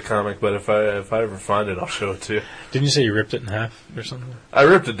threw out the comic, but if I ever find it, I'll show it to you. Didn't you say you ripped it in half or something? I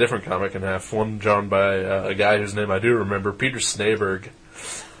ripped a different comic in half. One drawn by a guy whose name I do remember, Peter Snaberg.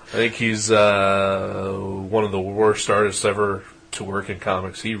 I think he's one of the worst artists ever to work in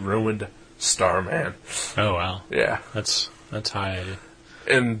comics. He ruined Starman. Oh wow! Yeah, that's high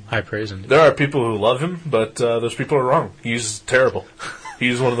praise. Indeed. There are people who love him, but those people are wrong. He's terrible.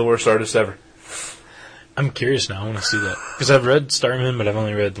 He's one of the worst artists ever. I'm curious now. I want to see that because I've read Starman, but I've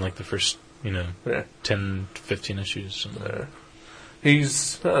only read the first 10, 15 issues. Yeah.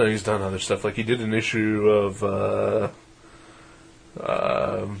 He's done other stuff. Like he did an issue of the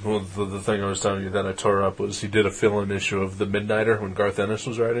thing I was telling you that I tore up was he did a fill-in issue of The Midnighter when Garth Ennis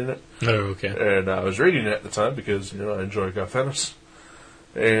was writing it. Oh, okay. And I was reading it at the time because I enjoy Garth Ennis.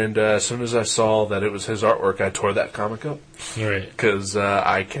 And as soon as I saw that it was his artwork, I tore that comic up. Right. Because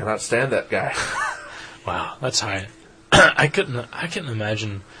I cannot stand that guy. Wow, that's high. I couldn't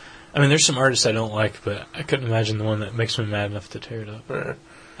imagine. I mean, there's some artists I don't like, but I couldn't imagine the one that makes me mad enough to tear it up. Yeah.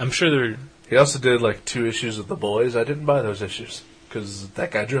 I'm sure they're... He also did 2 issues of The Boys. I didn't buy those issues because that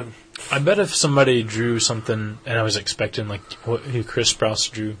guy drew them. I bet if somebody drew something and I was expecting who Chris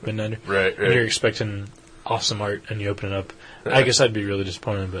Sprouse drew Midnighter, right. And you're expecting awesome art and you open it up, I guess I'd be really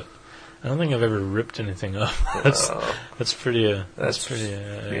disappointed. But I don't think I've ever ripped anything up. That's pretty. Yeah,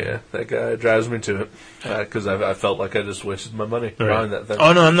 that guy drives me to it because I felt like I just wasted my money buying that thing.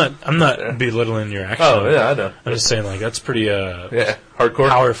 Oh no, I'm not belittling your action. Oh yeah, I know. I'm just saying that's pretty hardcore,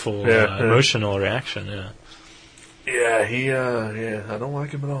 powerful, emotional reaction. Yeah, he I don't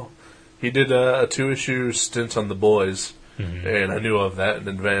like him at all. He did a 2-issue stint on The Boys, and I knew of that in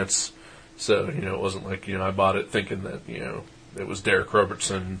advance. So it wasn't like I bought it thinking that it was Derek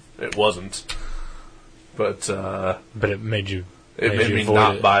Robertson. It wasn't. But it made you. It made me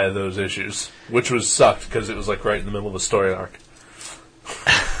not buy those issues, which was sucked because it was right in the middle of the story arc.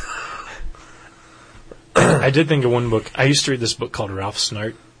 I did think of one book. I used to read this book called Ralph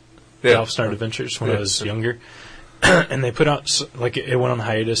Snart. Yeah. Ralph Snart Adventures when I was younger. And they put out, it went on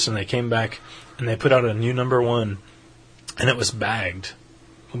hiatus, and they came back, and they put out a new #1, and it was bagged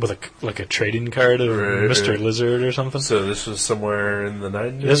with a trading card of Mr. Lizard or something. So this was somewhere in the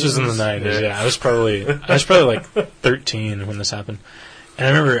 90s? This was in the 90s, yeah. I was probably 13 when this happened. And I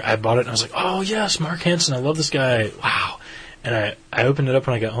remember I bought it, and I was like, oh, yes, Mark Hansen, I love this guy. Wow. And I opened it up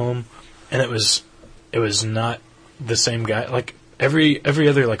when I got home, and it was not the same guy. Like every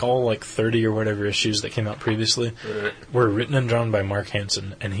other, like all like 30 or whatever issues that came out previously were written and drawn by Mark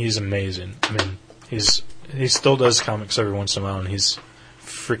Hansen, and he's amazing. I mean, he still does comics every once in a while, and he's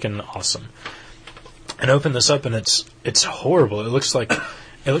freaking awesome. And I opened this up, and it's horrible. It looks like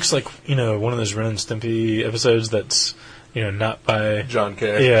one of those Ren and Stimpy episodes that's not by John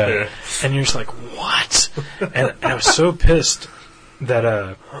K. Yeah. And you're just like, what? And I was so pissed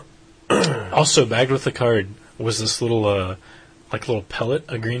that also bagged with the card was this little pellet,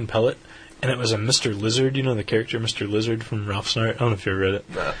 a green pellet, and it was a Mr. Lizard, the character Mr. Lizard from Ralph Snart. I don't know if you ever read it.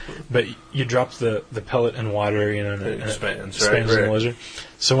 No. But you drop the pellet in water, and it expands in the lizard.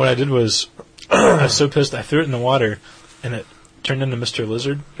 So what I did was, I was so pissed, I threw it in the water, and it turned into Mr.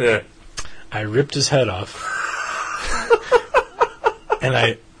 Lizard. Yeah. I ripped his head off. And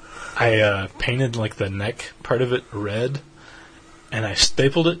I painted like the neck part of it red, and I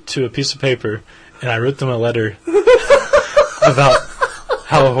stapled it to a piece of paper, and I wrote them a letter about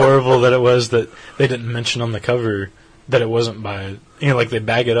how horrible that it was that they didn't mention on the cover that it wasn't by, like they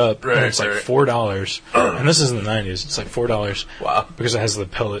bag it up, and it's like $4, and this is in the 90s, it's like $4. Wow. Because it has the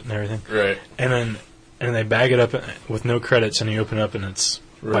pellet and everything. Right. And they bag it up with no credits, and you open it up, and it's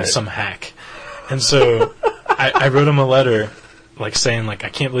by some hack. And so I wrote him a letter, like saying, like, I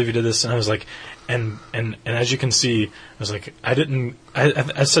can't believe you did this, and I was like, and as you can see, I was like,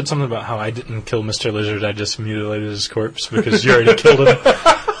 I said something about how I didn't kill Mr. Lizard, I just mutilated his corpse because you already killed him.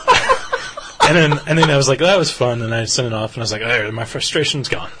 and then I was like, that was fun, and I sent it off, and I was like, there, my frustration's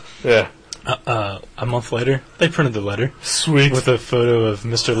gone. Yeah. A month later, they printed the letter. Sweet. With a photo of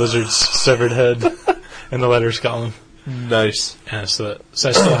Mr. Lizard's severed head in the letters column. Nice. Yeah, so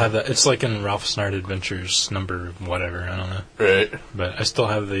I still have that. It's like in Ralph Snart Adventures number whatever, I don't know. Right. But I still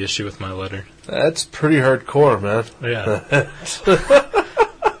have the issue with my letter. That's pretty hardcore, man. Yeah.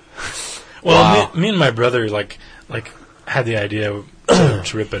 Well, wow. Me and my brother like had the idea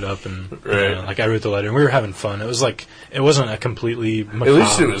to rip it up, and like I wrote the letter, and we were having fun. It was like, it wasn't a completely macabre. At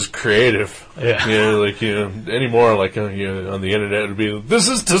least it was creative. Yeah. Anymore like on the internet it would be, this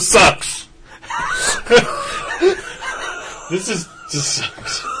is to sucks. This is just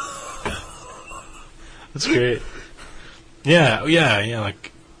sucks. That's great. Yeah.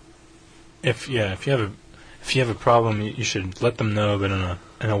 Like, if you have a problem, you should let them know, but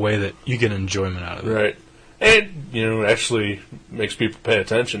in a way that you get enjoyment out of it. Right. And actually makes people pay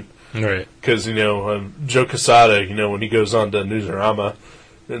attention. Right. Because Joe Quesada, when he goes on to Newsarama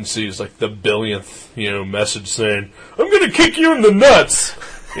and sees like the billionth message saying, "I'm going to kick you in the nuts."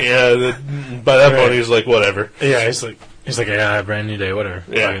 Yeah. By that point, he's like, whatever. Yeah. He's like, yeah, brand new day, whatever.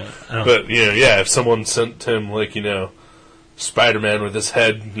 Yeah. But, if someone sent him, like, Spider-Man with his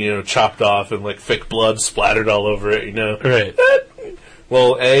head, chopped off and, like, fake blood splattered all over it, Right.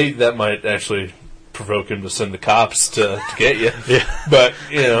 Well, that might actually provoke him to send the cops to get you. Yeah. But,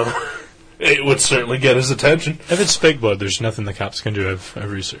 it would certainly get his attention. If it's fake blood, there's nothing the cops can do.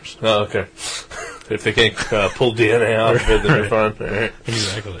 I've researched. Oh, okay. If they can't pull DNA off of it, then they're fine. All right.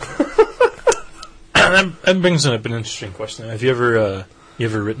 Exactly. That brings up an interesting question. Have you ever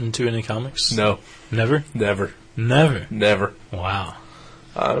written to any comics? No. Never? Never. Wow.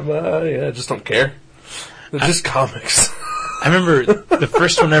 I just don't care. They're just comics. I remember the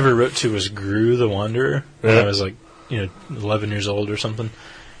first one I ever wrote to was Gru the Wanderer when I was like, 11 years old or something,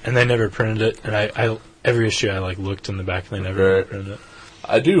 and they never printed it. And I every issue I like looked in the back and they never printed it.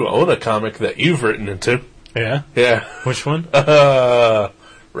 I do own a comic that you've written into. Yeah. Yeah. Which one?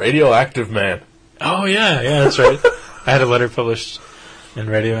 Radioactive Man. Oh, yeah, that's right. I had a letter published in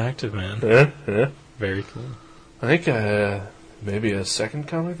Radioactive Man. Yeah. Very cool. I think maybe a second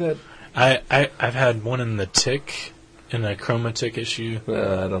comic that... I've had one in The Tick, in a Chroma Tick issue. I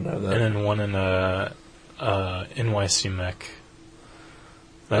don't know that. And then one in NYC Mech.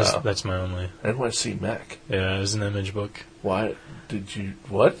 That's my only... NYC Mech? Yeah, it was an image book. Why did you...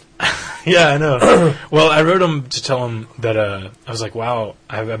 What? Yeah, I know. Well, I wrote him to tell him that I was like, wow,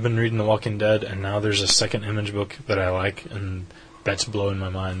 I've been reading The Walking Dead, and now there's a second image book that I like, and that's blowing my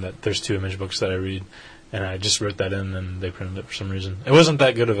mind that there's 2 image books that I read. And I just wrote that in, and they printed it for some reason. It wasn't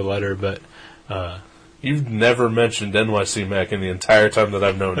that good of a letter, but... You've never mentioned NYC Mech in the entire time that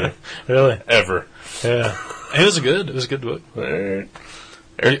I've known you. Really? Ever. Yeah. It was a good book. Right.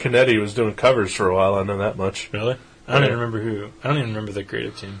 Eric Canetti was doing covers for a while, I know that much. Really? I don't even remember who. I don't even remember the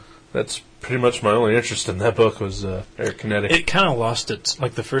creative team. That's pretty much my only interest in that book was Eric Canetti. It kind of lost its...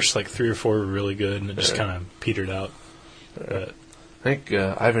 Like, the first, 3 or 4 were really good, and it just kind of petered out. But I think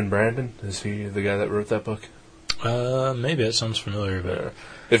Ivan Brandon, is he the guy that wrote that book? Maybe that sounds familiar. But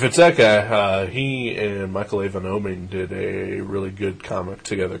if it's that guy, he and Michael Avon Oeming did a really good comic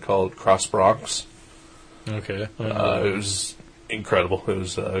together called Cross Bronx. Okay. It was incredible. It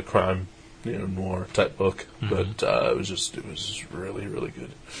was a crime, noir type book, but it was really, really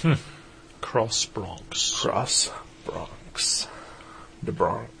good. Cross Bronx. Cross Bronx. The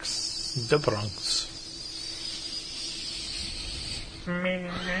Bronx. The Bronx.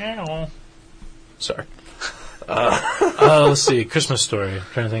 Meow. Sorry. Let's see. Christmas Story. I'm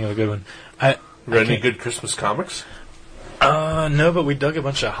trying to think of a good one. Read any good Christmas comics? No, but we dug a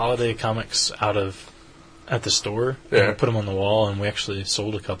bunch of holiday comics at the store. Yeah. And put them on the wall, and we actually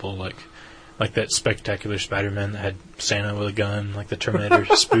sold a couple, like that Spectacular Spider-Man that had Santa with a gun, like the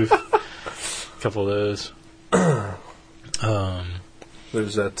Terminator spoof. A couple of those.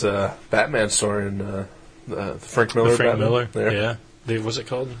 There's that Batman story in the Frank Miller. The Frank Batman. Miller. There. Yeah. What's it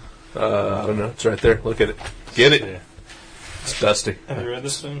called? I don't know. It's right there. Look at it. Get it. Yeah. It's dusty. Have you read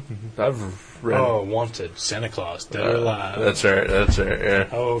this one? I've read it. Wanted. Santa Claus, Dead or Alive. That's right. Yeah.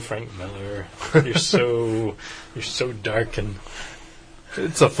 Oh, Frank Miller. You're so dark and...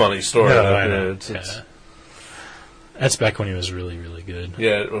 It's a funny story. No, I know. That's back when he was really, really good.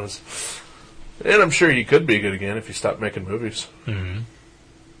 Yeah, it was. And I'm sure he could be good again if he stopped making movies. Mm-hmm.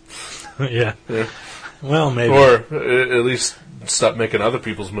 Yeah. Well, maybe. Or at least stop making other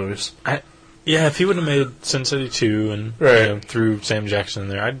people's movies. If he would have made Sin City 2 and threw Sam Jackson in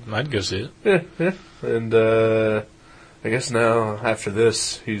there, I'd go see it. Yeah. And I guess now, after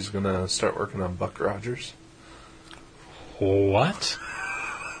this, he's going to start working on Buck Rogers. What?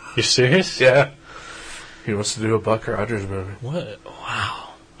 You serious? Yeah. He wants to do a Buck Rogers movie. What? Wow.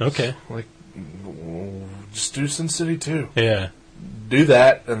 Okay. Just do Sin City 2. Yeah. Do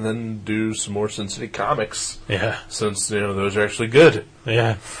that, and then do some more Sin City comics. Yeah. Since, those are actually good.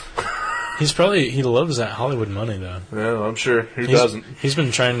 Yeah. He loves that Hollywood money, though. Yeah, I'm sure. Who doesn't? He's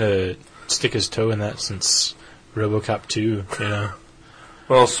been trying to stick his toe in that since RoboCop 2,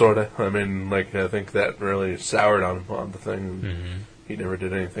 Well, sort of. I mean, I think that really soured on him on the thing. Mm-hmm. He never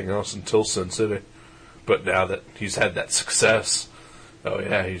did anything else until Sin City. But now that he's had that success,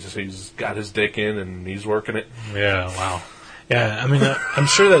 he's got his dick in and he's working it. Yeah, wow. Yeah, I mean, I'm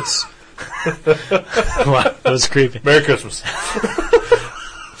sure that's... Wow, that was creepy. Merry Christmas.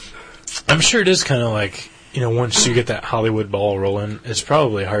 I'm sure it is kind of like, once you get that Hollywood ball rolling, it's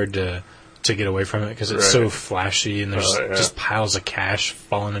probably hard to get away from it because it's so flashy and there's just piles of cash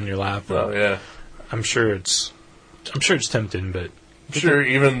falling in your lap. Oh, yeah. I'm sure it's tempting, but... I'm sure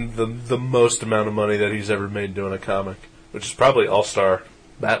even the most amount of money that he's ever made doing a comic, which is probably All-Star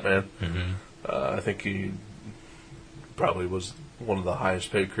Batman, I think he probably was one of the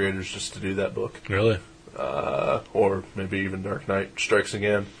highest paid creators just to do that book. Really? Or maybe even Dark Knight Strikes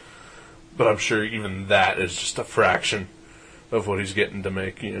Again. But I'm sure even that is just a fraction of what he's getting to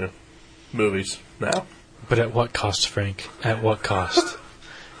make, movies now. But at what cost, Frank? At what cost?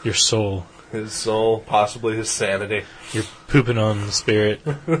 Your soul. His soul, possibly his sanity. You're pooping on the spirit.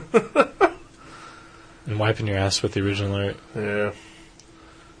 And wiping your ass with the original art. Yeah.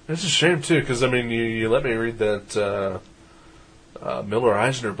 It's a shame, too, because, you let me read that Miller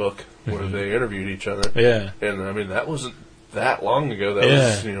Eisner book where they interviewed each other. Yeah. And, that wasn't that long ago.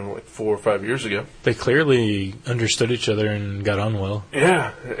 That was, 4 or 5 years ago. They clearly understood each other and got on well.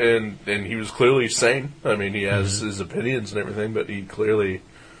 Yeah, and he was clearly sane. He has his opinions and everything, but he clearly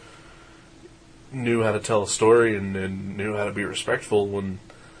knew how to tell a story and knew how to be respectful when,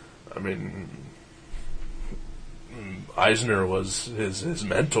 Eisner was his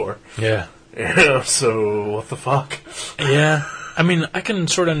mentor. Yeah. So what the fuck? Yeah. I can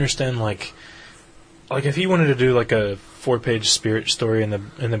sort of understand, like if he wanted to do, a 4-page spirit story in the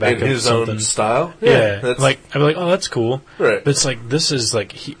back in of his something. own style? Yeah. I'd be like, oh, that's cool. Right. But it's this is,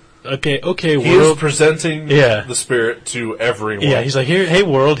 okay, he world. Is presenting the spirit to everyone. Yeah, he's like, hey,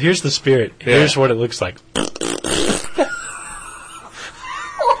 world, here's the spirit. Yeah. Here's what it looks like.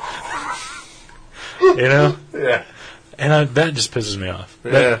 Yeah. And that just pisses me off.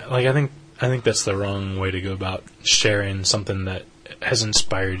 Yeah. I think that's the wrong way to go about sharing something that has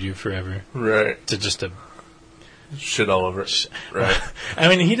inspired you forever. Right. To just shit all over it. Right.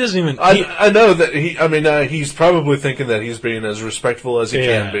 He doesn't even... I know that he's probably thinking that he's being as respectful as he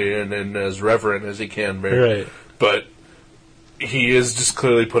can be and as reverent as he can be. Right. But he is just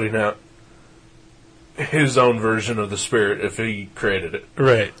clearly putting out his own version of the spirit if he created it.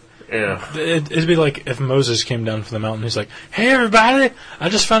 Right. Yeah. It'd be like if Moses came down from the mountain. He's like, hey, everybody, I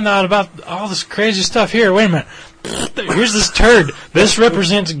just found out about all this crazy stuff here. Wait a minute. Here's this turd. This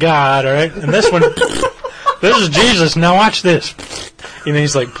represents God, all right? And this one, this is Jesus. Now watch this.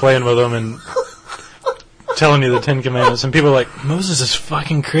 He's playing with them and telling you the 10 Commandments, and people are like, Moses is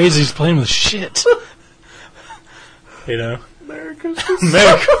fucking crazy. He's playing with shit. You know? Merry Christmas.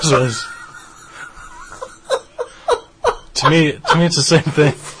 Merry Christmas. To me, it's the same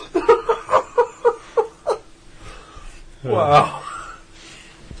thing. Wow.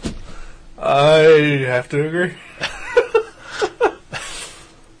 I have to agree.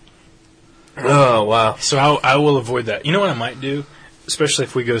 Oh, wow. So I will avoid that. You know what I might do? Especially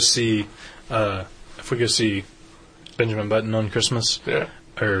if we go see Benjamin Button on Christmas. Yeah.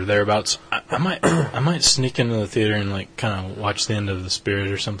 Or thereabouts. I might sneak into the theater and like kind of watch the end of The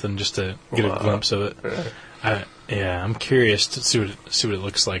Spirit or something just to get a glimpse of it. Yeah. I'm curious to see what it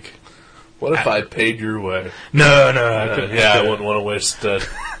looks like. What if I paid your way? No, I couldn't. I wouldn't want to waste.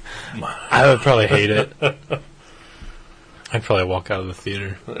 I would probably hate it. I'd probably walk out of the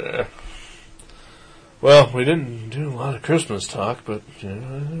theater. Yeah. Well, we didn't do a lot of Christmas talk, but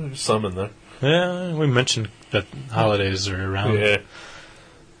there's some in there. Yeah, we mentioned that holidays are around.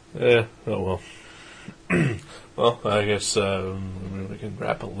 Yeah. Oh well. Well, I guess we can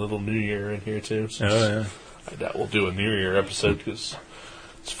wrap a little New Year in here too. I doubt we'll do a New Year episode because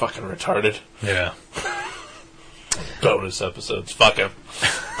it's fucking retarded. Yeah. Bonus episodes. Fuck him.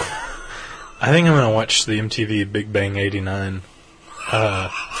 I think I'm going to watch the MTV Big Bang 89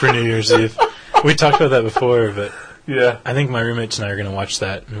 for New Year's Eve. We talked about that before, but yeah, I think my roommates and I are going to watch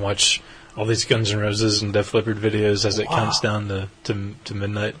that and watch all these Guns N' Roses and Def Leppard videos as it counts down to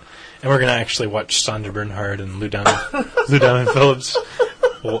midnight. And we're going to actually watch Sandra Bernhard and Lou Diamond Phillips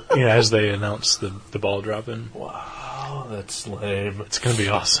as they announce the ball dropping. Wow, that's lame. It's going to be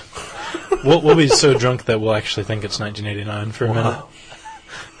awesome. We'll be so drunk that we'll actually think it's 1989 for a minute.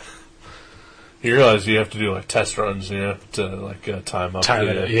 You realize you have to do like test runs, to like time up. Time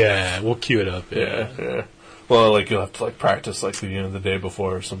it up. Yeah, we'll cue it up. Yeah. Well, like you'll have to like practice like the day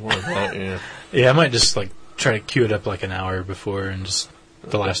before or something like that. Yeah. Yeah, I might just like try to cue it up like an hour before, and just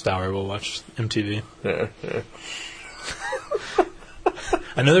the last hour we'll watch MTV. Yeah.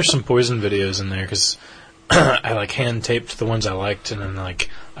 I know there's some Poison videos in there because I like hand taped the ones I liked, and then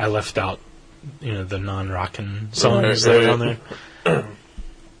like I left out the non-rockin' songs that were on there.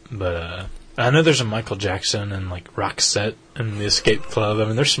 But I know there's a Michael Jackson and like Roxette and the Escape Club. I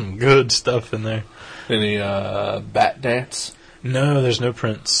mean, there's some good stuff in there. Any Bat Dance? No, there's no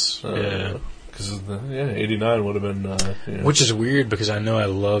Prince. Yeah. Because 89 would have been... Which is weird because I know I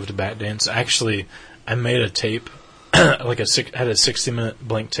loved Bat Dance. Actually, I made a tape, had a 60-minute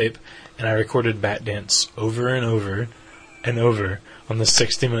blank tape, and I recorded Bat Dance over and over and over on the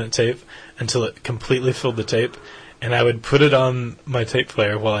 60-minute tape until it completely filled the tape. And I would put it on my tape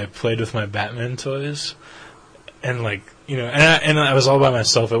player while I played with my Batman toys. And like, and I was all by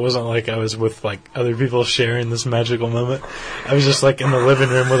myself. It wasn't like I was with like other people sharing this magical moment. I was just like in the living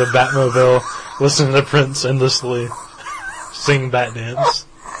room with a Batmobile, listening to Prince endlessly, sing Bat Dance.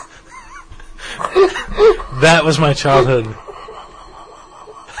 That was my childhood.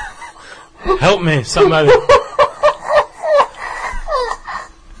 Help me, somebody.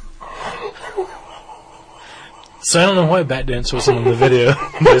 So I don't know why Bat Dance wasn't in the video.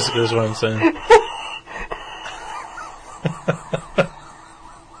 Basically, is what I'm saying.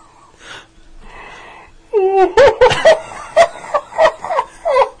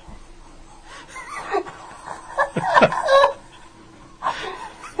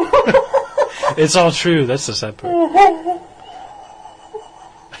 It's all true. That's the sad part.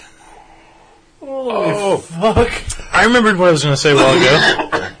 Oh, fuck. I remembered what I was going to say a while ago.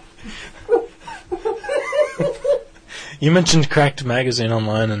 You mentioned Cracked Magazine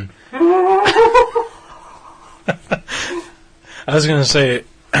online, and I was going to say,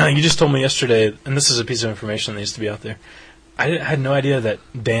 you just told me yesterday, and this is a piece of information that needs to be out there. I had no idea that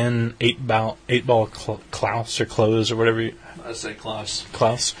Dan 8-Ball Klaus or Close or whatever. I say Klaus.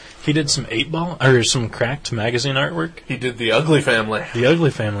 Klaus. He did some 8-Ball or some Cracked Magazine artwork. He did The Ugly Family. The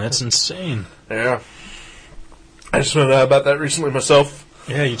Ugly Family. That's insane. Yeah. I just found out about that recently myself.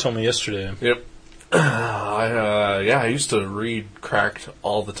 Yeah, you told me yesterday. Yep. I used to read Cracked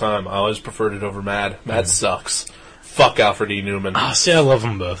all the time. I always preferred it over Mad. Mad sucks. Fuck Alfred E. Newman. Oh, see, I love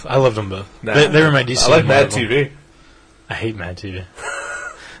them both. I loved them both. Nah, they were my DC. I like Mad TV. I hate Mad TV.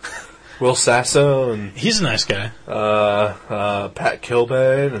 Will Sasso and he's a nice guy. Pat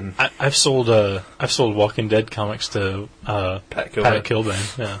Kilbane and I've sold Walking Dead comics to Pat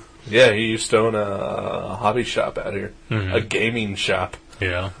Kilbane. Yeah. Yeah, he used to own a hobby shop out here, a gaming shop.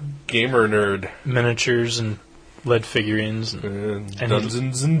 Yeah, gamer nerd, miniatures and lead figurines and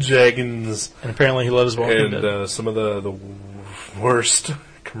Dungeons and Dragons. And apparently he loves Walking Dead. And some of the worst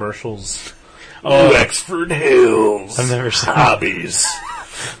commercials. Oh, Wexford Hills. I've never seen hobbies.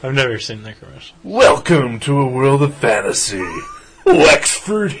 I've never seen that commercial. Welcome to a world of fantasy.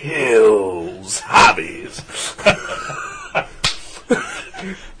 Wexford Hills Hobbies.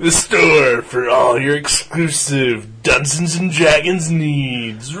 The store for all your exclusive Dungeons and Dragons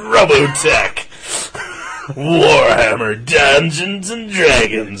needs. Robotech. Warhammer Dungeons and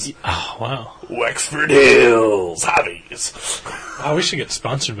Dragons. Oh, wow. Wexford Hills Hobbies. Oh, we should get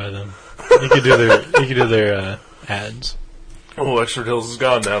sponsored by them. You could do their ads. Oh, Wexford Hills is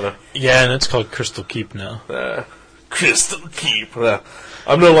gone now, though. Yeah, and it's called Crystal Keep now. Crystal Keep.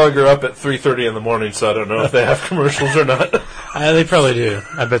 I'm no longer up at 3:30 in the morning, so I don't know if they have commercials or not. They probably do.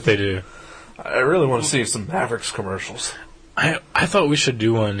 I bet they do. I really want to see some Mavericks commercials. I thought we should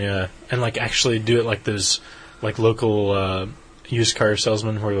do one, yeah, and like actually do it like those like local used car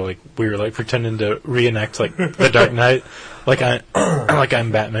salesmen where like we were like pretending to reenact like The Dark Knight, like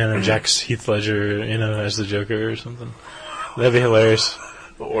I'm Batman and Jack's Heath Ledger, as the Joker or something. That'd be hilarious.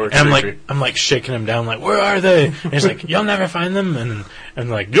 Or and I'm like shaking him down, like, where are they? And he's like, you'll never find them, and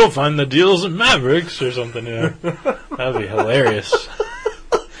like, you'll find the deals at Mavericks or something. That'd be hilarious.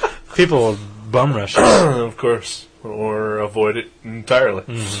 People will bum rush us. Of course, or avoid it entirely.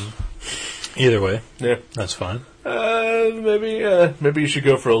 Mm-hmm. Either way, yeah, that's fine. Maybe you should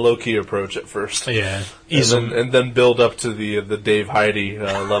go for a low key approach at first. Yeah, and then build up to the Dave Heidi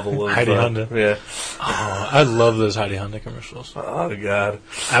level of Heidi Honda. Yeah. Oh, I love those Heidi Honda commercials. Oh God,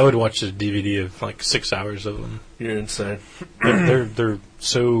 I would watch a DVD of like 6 hours of them. You're insane. They're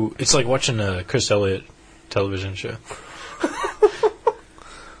so. It's like watching a Chris Elliott television show.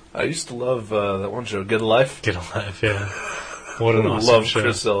 I used to love that one show, Get a Life. Get a Life, yeah. What an awesome love show.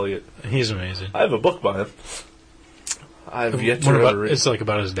 Chris Elliott. He's amazing. I have a book by him. I've yet to read. It's like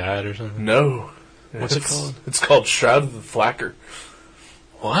about his dad or something. No. What's it called? It's called Shroud of the Flacker.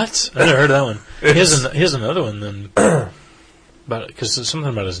 What? I never heard of that one. He has another one then. Because there's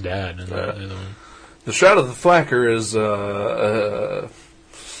something about his dad in the other one. The Shroud of the Flacker is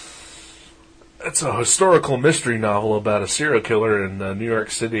it's a historical mystery novel about a serial killer in New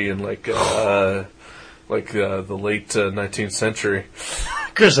York City in the late 19th century.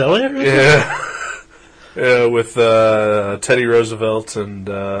 Chris Elliott? Yeah. Yeah, with Teddy Roosevelt and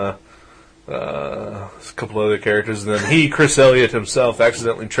a couple other characters. And then Chris Elliott himself,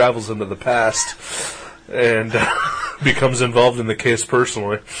 accidentally travels into the past and becomes involved in the case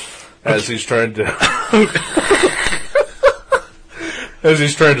personally as he's trying to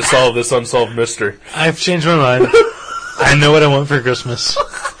solve this unsolved mystery. I've changed my mind. I know what I want for Christmas.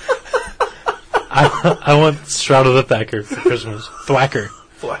 I want Shroud of the Thacker for Christmas. Thwacker.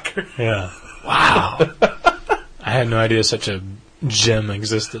 Yeah. Wow. I had no idea such a gem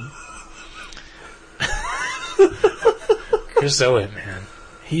existed. Chris Elliott, man.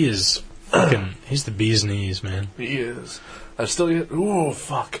 He is fucking... He's the bee's knees, man. He is. I still get... Ooh,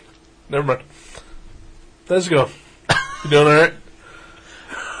 fuck. Never mind. Let's go. You doing alright?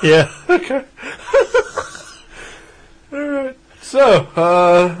 Yeah. Okay. Alright.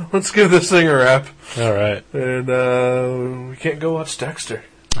 So, let's give this thing a wrap. Alright. And, we can't go watch Dexter.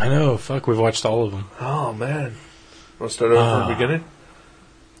 I know, fuck, we've watched all of them. Oh, man. Want to start over from the beginning?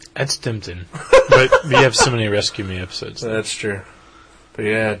 That's tempting. But we have so many Rescue Me episodes. That's true. But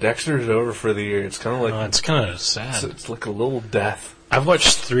yeah, Dexter's over for the year. It's kind of like... it's kind of sad. It's like a little death. I've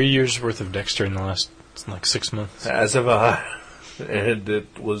watched 3 years worth of Dexter in the last, 6 months. As have I. And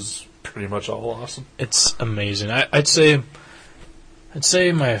it was pretty much all awesome. It's amazing. I'd say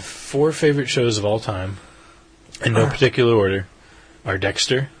my 4 favorite shows of all time, in no particular order, are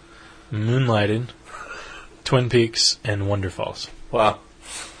Dexter, Moonlighting, Twin Peaks, and Wonder Falls. Wow.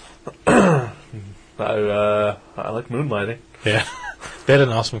 I like Moonlighting. Yeah. They had an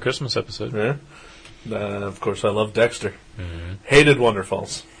awesome Christmas episode. Yeah. Of course, I love Dexter. Mm-hmm. Hated Wonder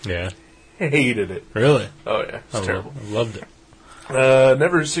Falls. Yeah. Hated it. Really? Oh, yeah. It's terrible. I loved it.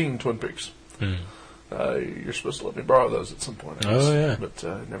 Never seen Twin Peaks. Mm. You're supposed to let me borrow those at some point. Oh, yeah. But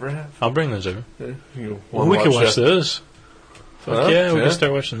never have. I'll bring those over. Yeah, we could watch those. Fuck yeah, we can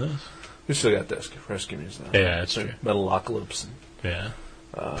start watching those. We still got Rescue Me now. Yeah, that's true. Metalocalypse. Yeah.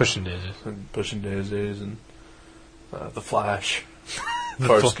 Pushing Daisies. And Pushing Daisies and The Flash.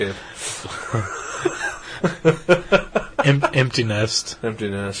 Farscape. Empty Nest. Empty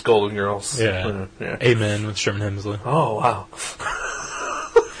Nest. Golden Girls. Yeah. Amen with Sherman Hemsley. Oh, wow.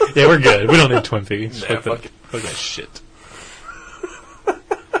 Yeah, we're good. We don't need Twin Peaks. Nah, fuck that shit.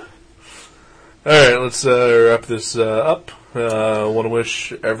 Alright, let's wrap this up. Want to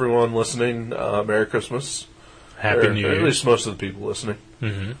wish everyone listening Merry Christmas. Happy New Year. At least most of the people listening.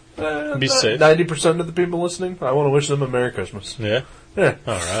 Mm-hmm. Be safe. 90% of the people listening, I want to wish them a Merry Christmas. Yeah? Yeah.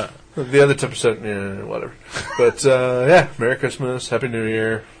 All right. The other 10%, yeah, whatever. But, yeah, Merry Christmas, Happy New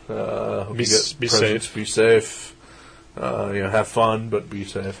Year. Hope be you get be presents, safe. Be safe. Have fun, but be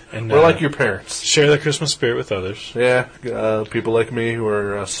safe. And, we're like your parents. Share the Christmas spirit with others. Yeah, people like me who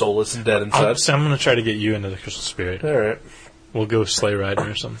are soulless and dead inside. I'm going to try to get you into the Christmas spirit. All right. We'll go sleigh riding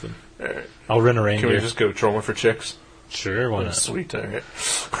or something. All right. I'll rent a reindeer. Can we just go trolling for chicks? Sure, why not? Sweet, all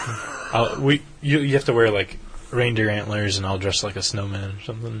right. You have to wear, like, reindeer antlers, and I'll dress like a snowman or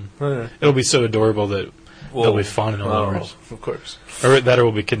something. Right. It'll be so adorable that they'll be fawning all over us. Of course. Or that or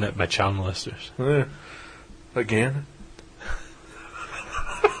we'll be kidnapped by child molesters. Yeah. Again?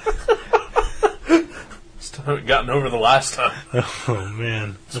 Still haven't gotten over the last time. Oh,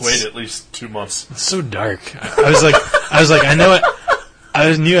 man. Let's wait at least 2 months. It's so dark. I was like, I know it. I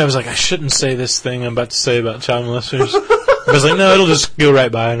was like, I shouldn't say this thing I'm about to say about child molesters. I was like, no, it'll just go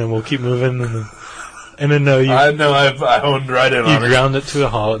right by and then we'll keep moving. And then no, I honed right in on it. You ground it to a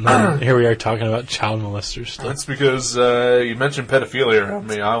halt, and then here we are talking about child molesters stuff. That's because you mentioned pedophilia around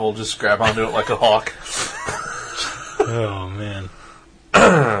me. I will just grab onto it like a hawk. Oh, man.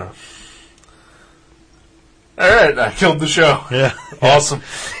 All right, I killed the show. Yeah. Awesome.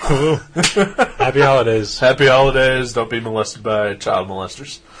 Happy holidays. Happy holidays. Don't be molested by child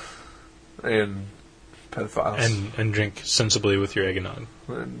molesters. And pedophiles. And drink sensibly with your eggnog.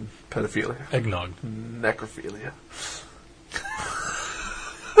 And pedophilia. Eggnog. Necrophilia.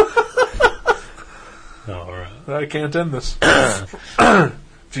 All right. I can't end this.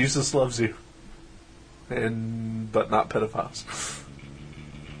 Jesus loves you. But not pedophiles.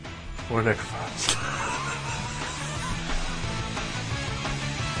 Or necrophiles.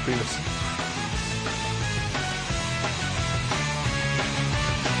 Penis.